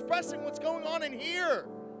and expressing what's going on in here?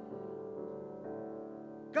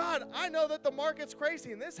 God, I know that the market's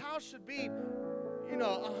crazy, and this house should be,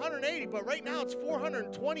 180, but right now it's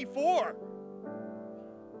 424.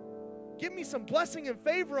 Give me some blessing and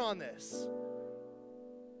favor on this.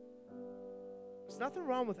 There's nothing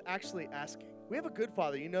wrong with actually asking. We have a good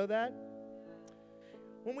Father, you know that?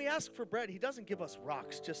 When we ask for bread, He doesn't give us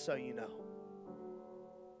rocks, just so you know.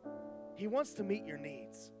 He wants to meet your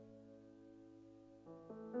needs.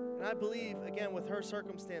 And I believe, again, with her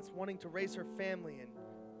circumstance, wanting to raise her family and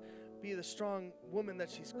be the strong woman that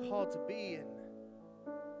she's called to be and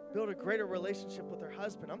build a greater relationship with her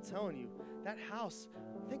husband, I'm telling you, that house,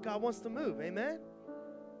 I think God wants to move, amen?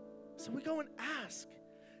 So we go and ask.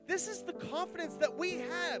 This is the confidence that we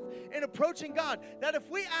have in approaching God, that if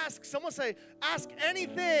we ask, someone say, ask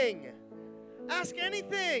anything,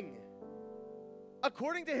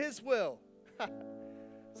 according to His will.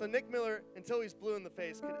 So Nick Miller, until he's blue in the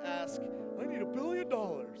face, could ask, I need $1 billion.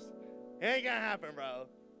 It ain't gonna happen, bro.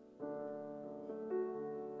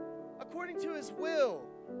 According to His will.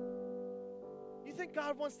 You think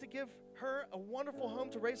God wants to give her a wonderful home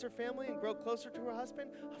to raise her family and grow closer to her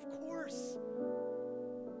husband? Of course.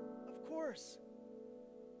 Of course.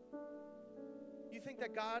 You think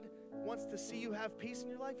that God wants to see you have peace in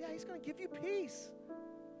your life? Yeah, He's going to give you peace.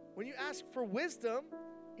 When you ask for wisdom,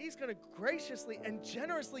 He's going to graciously and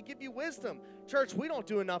generously give you wisdom. Church, we don't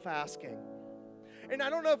do enough asking. And I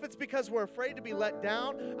don't know if it's because we're afraid to be let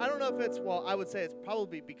down. I don't know if it's, well, I would say it's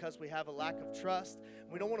probably because we have a lack of trust.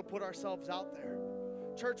 We don't want to put ourselves out there.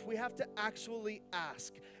 Church, we have to actually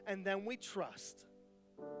ask, and then we trust.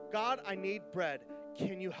 God, I need bread.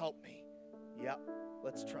 Can you help me? Yep,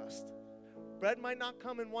 let's trust. Bread might not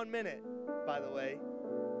come in 1 minute, by the way.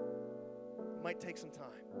 It might take some time.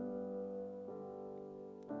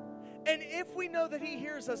 And if we know that he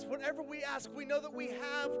hears us, whatever we ask, we know that we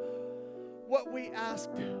have what we asked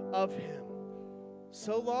of him,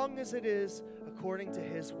 so long as it is according to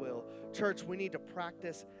his will. Church, we need to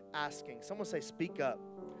practice asking. Someone say, speak up.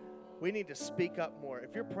 We need to speak up more.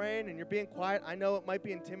 If you're praying and you're being quiet, I know it might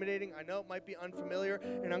be intimidating. I know it might be unfamiliar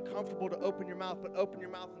and uncomfortable to open your mouth, but open your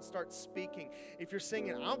mouth and start speaking. If you're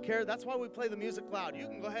singing, I don't care. That's why we play the music loud. You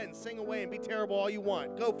can go ahead and sing away and be terrible all you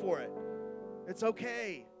want. Go for it. It's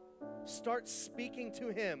okay. Start speaking to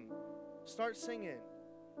him. Start singing.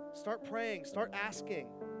 Start praying. Start asking.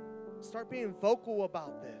 Start being vocal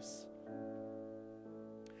about this.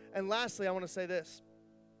 And lastly, I want to say this,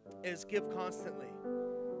 is give constantly.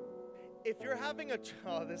 If you're having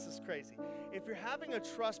this is crazy. If you're having a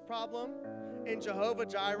trust problem in Jehovah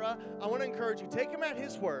Jireh, I want to encourage you, take him at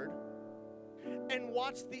his word and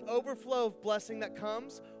watch the overflow of blessing that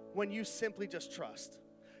comes when you simply just trust.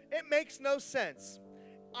 It makes no sense.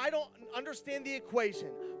 I don't understand the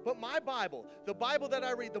equation, but my Bible, the Bible that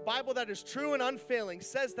I read, the Bible that is true and unfailing,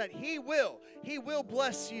 says that he will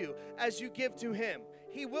bless you as you give to him.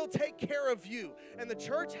 He will take care of you. And the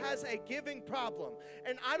church has a giving problem.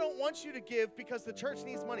 And I don't want you to give because the church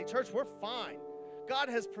needs money. Church, we're fine. God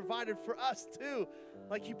has provided for us too,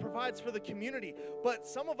 like he provides for the community. But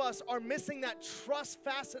some of us are missing that trust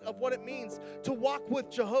facet of what it means to walk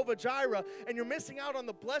with Jehovah Jireh. And you're missing out on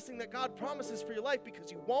the blessing that God promises for your life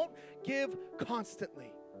because you won't give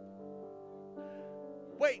constantly.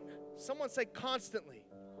 Wait, someone say constantly.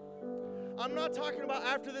 I'm not talking about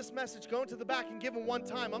after this message going to the back and giving one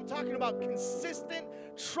time. I'm talking about consistent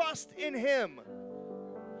trust in him.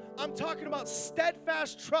 I'm talking about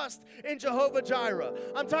steadfast trust in Jehovah Jireh.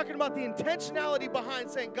 I'm talking about the intentionality behind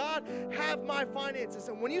saying, God, have my finances.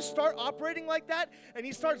 And when you start operating like that and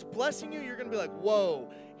he starts blessing you, you're going to be like,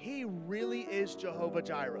 whoa, he really is Jehovah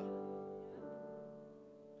Jireh.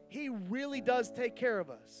 He really does take care of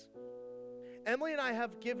us. Emily and I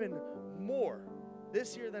have given more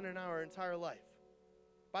this year than in our entire life.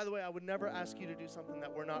 By the way, I would never ask you to do something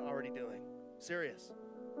that we're not already doing. Serious.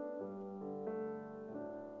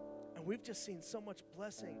 And we've just seen so much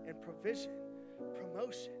blessing and provision,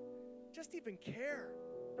 promotion, just even care.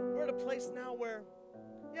 We're at a place now where,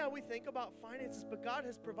 yeah, we think about finances, but God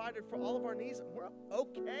has provided for all of our needs, and we're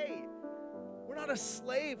okay. We're not a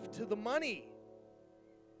slave to the money.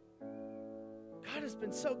 God has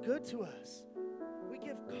been so good to us. We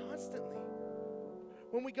give constantly.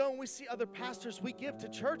 When we go and we see other pastors, we give to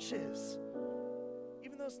churches.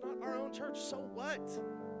 Even though it's not our own church, so what?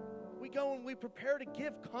 We go and we prepare to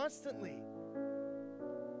give constantly.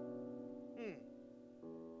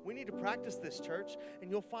 We need to practice this, church,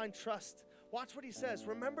 and you'll find trust. Watch what he says.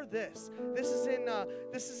 Remember this. This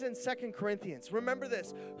is in 2 Corinthians. Remember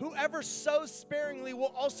this. Whoever sows sparingly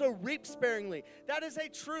will also reap sparingly. That is a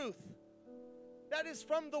truth. That is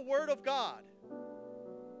from the Word of God.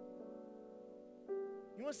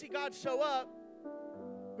 You want to see God show up?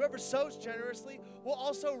 Whoever sows generously will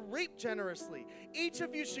also reap generously. Each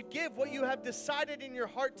of you should give what you have decided in your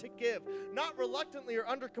heart to give, not reluctantly or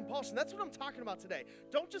under compulsion. That's what I'm talking about today.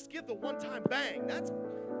 Don't just give the one-time bang.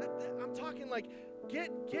 I'm talking like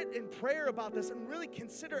get in prayer about this and really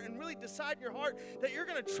consider and really decide in your heart that you're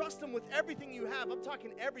going to trust him with everything you have. I'm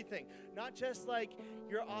talking everything, not just like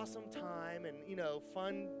your awesome time and,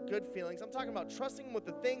 fun, good feelings. I'm talking about trusting him with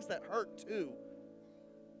the things that hurt too.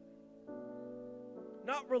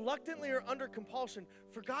 Not reluctantly or under compulsion,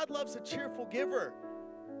 for God loves a cheerful giver.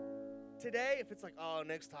 Today, if it's like, oh,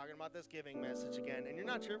 Nick's talking about this giving message again, and you're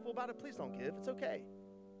not cheerful about it, please don't give. It's okay.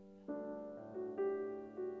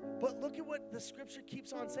 But look at what the scripture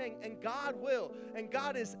keeps on saying, and God will, and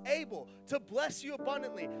God is able to bless you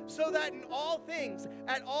abundantly, so that in all things,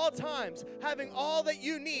 at all times, having all that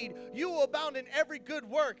you need, you will abound in every good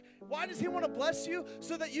work. Why does he want to bless you?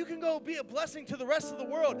 So that you can go be a blessing to the rest of the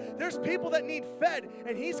world. There's people that need fed,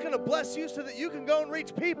 and he's going to bless you so that you can go and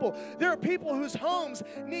reach people. There are people whose homes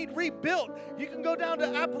need rebuilt. You can go down to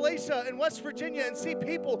Appalachia in West Virginia and see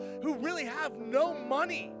people who really have no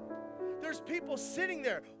money. There's people sitting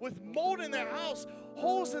there with mold in their house,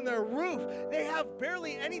 holes in their roof. They have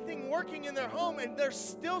barely anything working in their home, and they're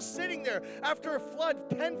still sitting there after a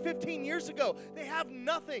flood 10, 15 years ago. They have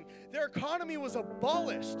nothing. Their economy was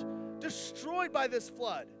abolished, destroyed by this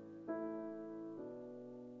flood.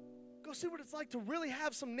 Go see what it's like to really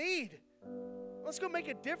have some need. Let's go make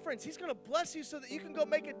a difference. He's going to bless you so that you can go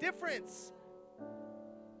make a difference.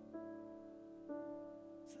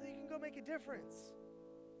 So that you can go make a difference.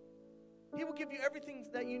 He will give you everything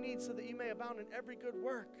that you need so that you may abound in every good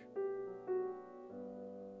work.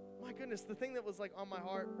 My goodness, the thing that was like on my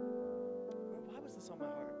heart, why was this on my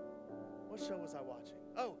heart? What show was I watching?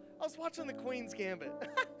 Oh, I was watching The Queen's Gambit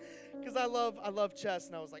because I love chess,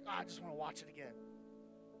 and I was like, I just want to watch it again.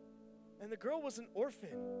 And the girl was an orphan.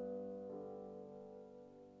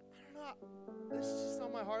 I don't know. This is just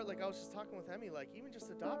on my heart. Like I was just talking with Emmy, like even just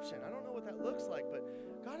adoption. I don't know what that looks like, but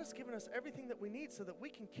God has given us everything that we need so that we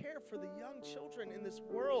can care for the young children in this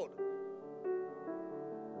world.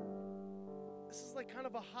 This is like kind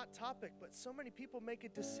of a hot topic, but so many people make a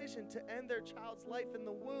decision to end their child's life in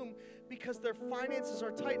the womb because their finances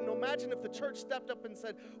are tight. And imagine if the church stepped up and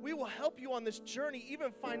said, we will help you on this journey,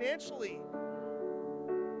 even financially.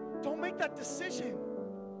 Don't make that decision.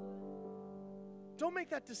 Don't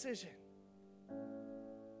make that decision.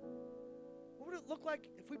 What would it look like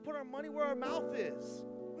if we put our money where our mouth is?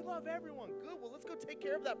 We love everyone. Good. Well, let's go take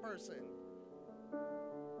care of that person.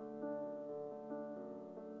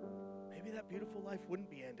 Maybe that beautiful life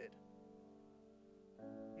wouldn't be ended.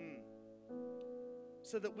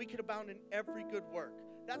 So that we could abound in every good work.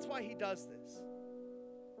 That's why he does this.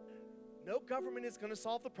 No government is going to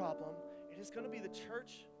solve the problem. It is going to be the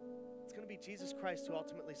church. It's going to be Jesus Christ who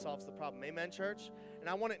ultimately solves the problem. Amen, church? And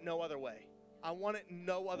I want it no other way. I want it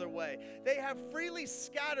no other way. They have freely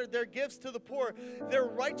scattered their gifts to the poor. Their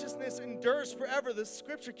righteousness endures forever. The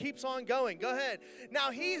scripture keeps on going. Go ahead.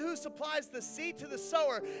 Now he who supplies the seed to the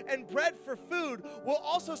sower and bread for food will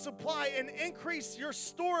also supply and increase your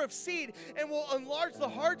store of seed and will enlarge the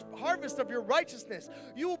harvest of your righteousness.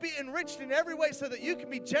 You will be enriched in every way so that you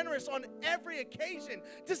can be generous on every occasion.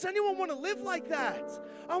 Does anyone want to live like that?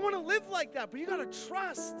 I want to live like that, but you got to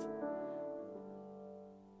trust.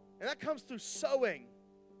 And that comes through sowing.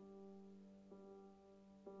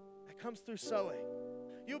 That comes through sowing.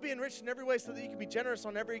 You'll be enriched in every way so that you can be generous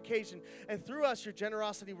on every occasion. And through us, your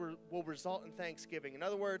generosity will result in thanksgiving. In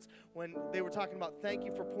other words, when they were talking about thank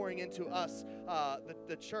you for pouring into us,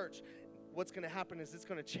 the church, what's going to happen is it's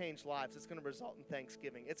going to change lives. It's going to result in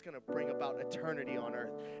thanksgiving. It's going to bring about eternity on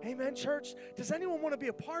earth. Amen, church? Does anyone want to be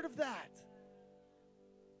a part of that?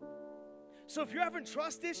 So if you're having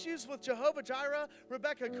trust issues with Jehovah Jireh,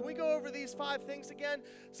 Rebecca, can we go over these 5 things again?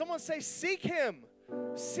 Someone say, seek him.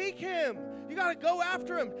 Seek him. You got to go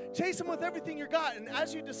after him. Chase him with everything you got. And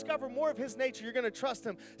as you discover more of his nature, you're going to trust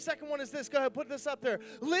him. Second one is this. Go ahead, put this up there.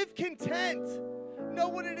 Live content. Know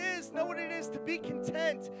what it is. Know what it is to be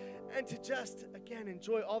content and to just, again,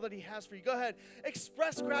 enjoy all that he has for you. Go ahead.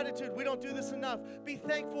 Express gratitude. We don't do this enough. Be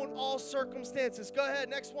thankful in all circumstances. Go ahead.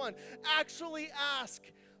 Next one. Actually ask.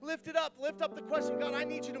 Lift it up. Lift up the question. God, I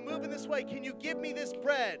need you to move in this way. Can you give me this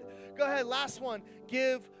bread? Go ahead. Last one.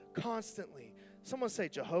 Give constantly. Someone say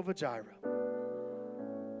Jehovah Jireh.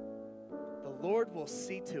 The Lord will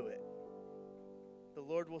see to it. The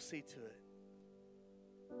Lord will see to it.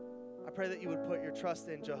 I pray that you would put your trust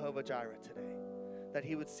in Jehovah Jireh today. That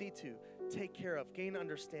he would see to, take care of, gain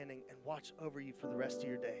understanding, and watch over you for the rest of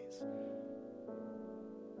your days.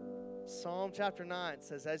 Psalm chapter 9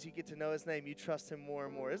 says, as you get to know his name, you trust him more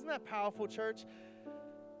and more. Isn't that powerful, church?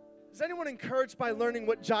 Is anyone encouraged by learning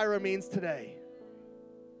what Jireh means today?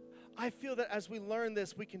 I feel that as we learn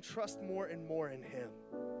this, we can trust more and more in him.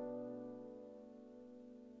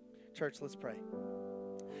 Church, let's pray.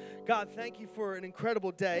 God, thank you for an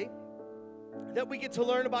incredible day that we get to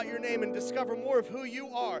learn about your name and discover more of who you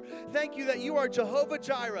are. Thank you that you are Jehovah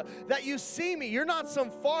Jireh, that you see me. You're not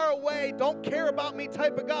some far away, don't care about me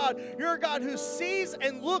type of God. You're a God who sees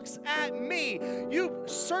and looks at me. You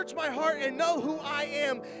search my heart and know who I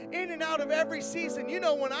am in and out of every season. You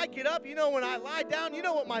know when I get up, you know when I lie down, you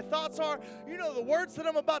know what my thoughts are, you know the words that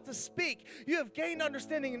I'm about to speak. You have gained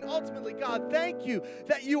understanding, and ultimately, God, thank you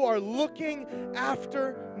that you are looking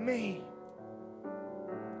after me.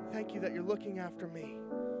 Thank you that you're looking after me.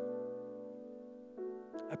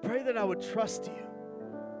 I pray that I would trust you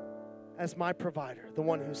as my provider, the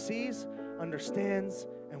one who sees, understands,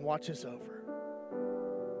 and watches over.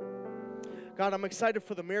 God, I'm excited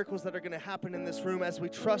for the miracles that are going to happen in this room as we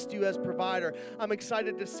trust you as provider. I'm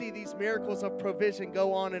excited to see these miracles of provision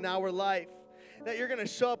go on in our life, that you're going to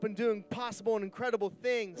show up and do impossible and incredible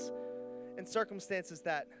things in circumstances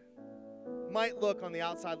that might look on the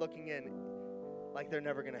outside looking in like they're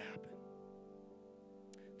never going to happen.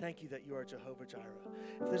 Thank you that you are Jehovah Jireh.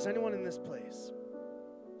 If there's anyone in this place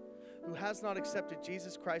who has not accepted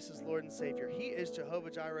Jesus Christ as Lord and Savior, he is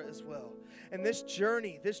Jehovah Jireh as well. And this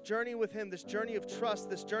journey with him, this journey of trust,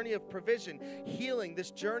 this journey of provision, healing,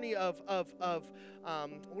 this journey of what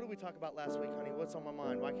did we talk about last week, honey? What's on my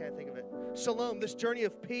mind? Why can't I think of it? Shalom, this journey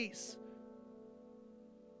of peace,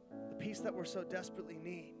 the peace that we're so desperately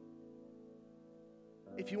need.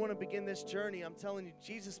 If you want to begin this journey, I'm telling you,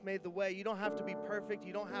 Jesus made the way. You don't have to be perfect.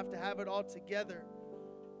 You don't have to have it all together.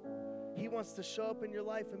 He wants to show up in your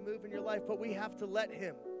life and move in your life, but we have to let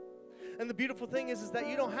him. And the beautiful thing is that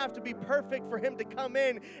you don't have to be perfect for him to come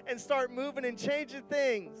in and start moving and changing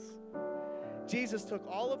things. Jesus took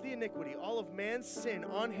all of the iniquity, all of man's sin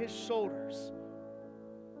on his shoulders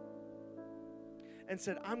and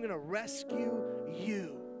said, I'm going to rescue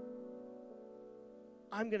you.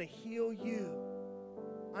 I'm going to heal you.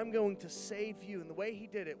 I'm going to save you. And the way he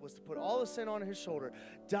did it was to put all the sin on his shoulder,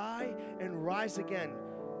 die and rise again,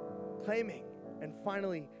 claiming and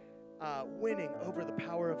finally winning over the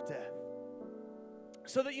power of death.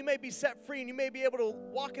 So that you may be set free and you may be able to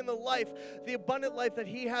walk in the life, the abundant life that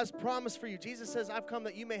he has promised for you. Jesus says, I've come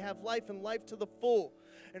that you may have life and life to the full.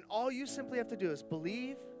 And all you simply have to do is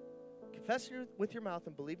believe, confess with your mouth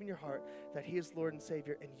and believe in your heart that he is Lord and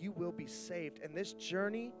Savior, and you will be saved. And this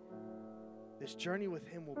journey with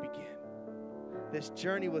him will begin. This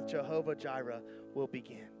journey with Jehovah Jireh will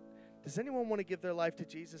begin. Does anyone want to give their life to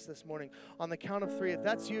Jesus this morning? On the count of 3, if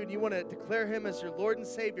that's you and you want to declare him as your Lord and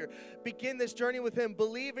Savior, begin this journey with him.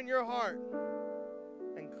 Believe in your heart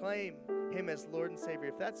and claim him as Lord and Savior.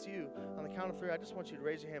 If that's you, on the count of 3, I just want you to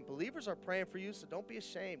raise your hand. Believers are praying for you, so don't be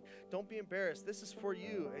ashamed. Don't be embarrassed. This is for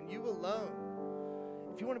you and you alone.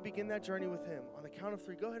 If you want to begin that journey with him, on the count of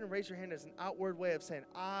 3, go ahead and raise your hand as an outward way of saying,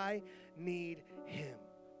 I need him.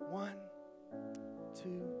 1,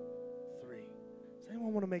 2, 3. Does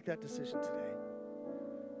anyone want to make that decision today?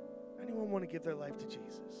 Anyone want to give their life to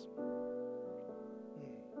Jesus?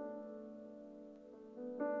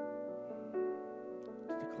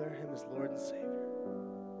 To declare him as Lord and Savior.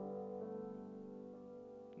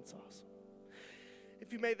 That's awesome.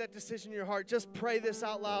 If you made that decision in your heart, just pray this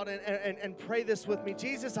out loud and pray this with me.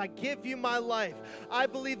 Jesus, I give you my life. I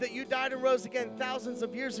believe that you died and rose again thousands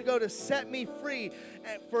of years ago to set me free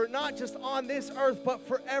for not just on this earth, but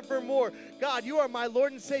forevermore. God, you are my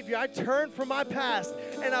Lord and Savior. I turn from my past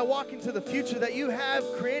and I walk into the future that you have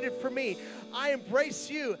created for me. I embrace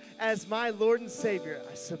you as my Lord and Savior.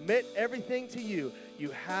 I submit everything to you. You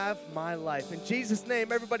have my life. In Jesus'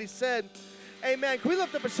 name, everybody said, amen. Can we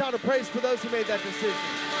lift up a shout of praise for those who made that decision?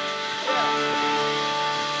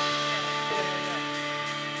 Yeah.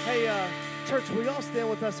 Hey, church, will you all stand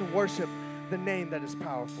with us and worship the name that is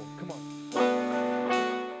powerful? Come on.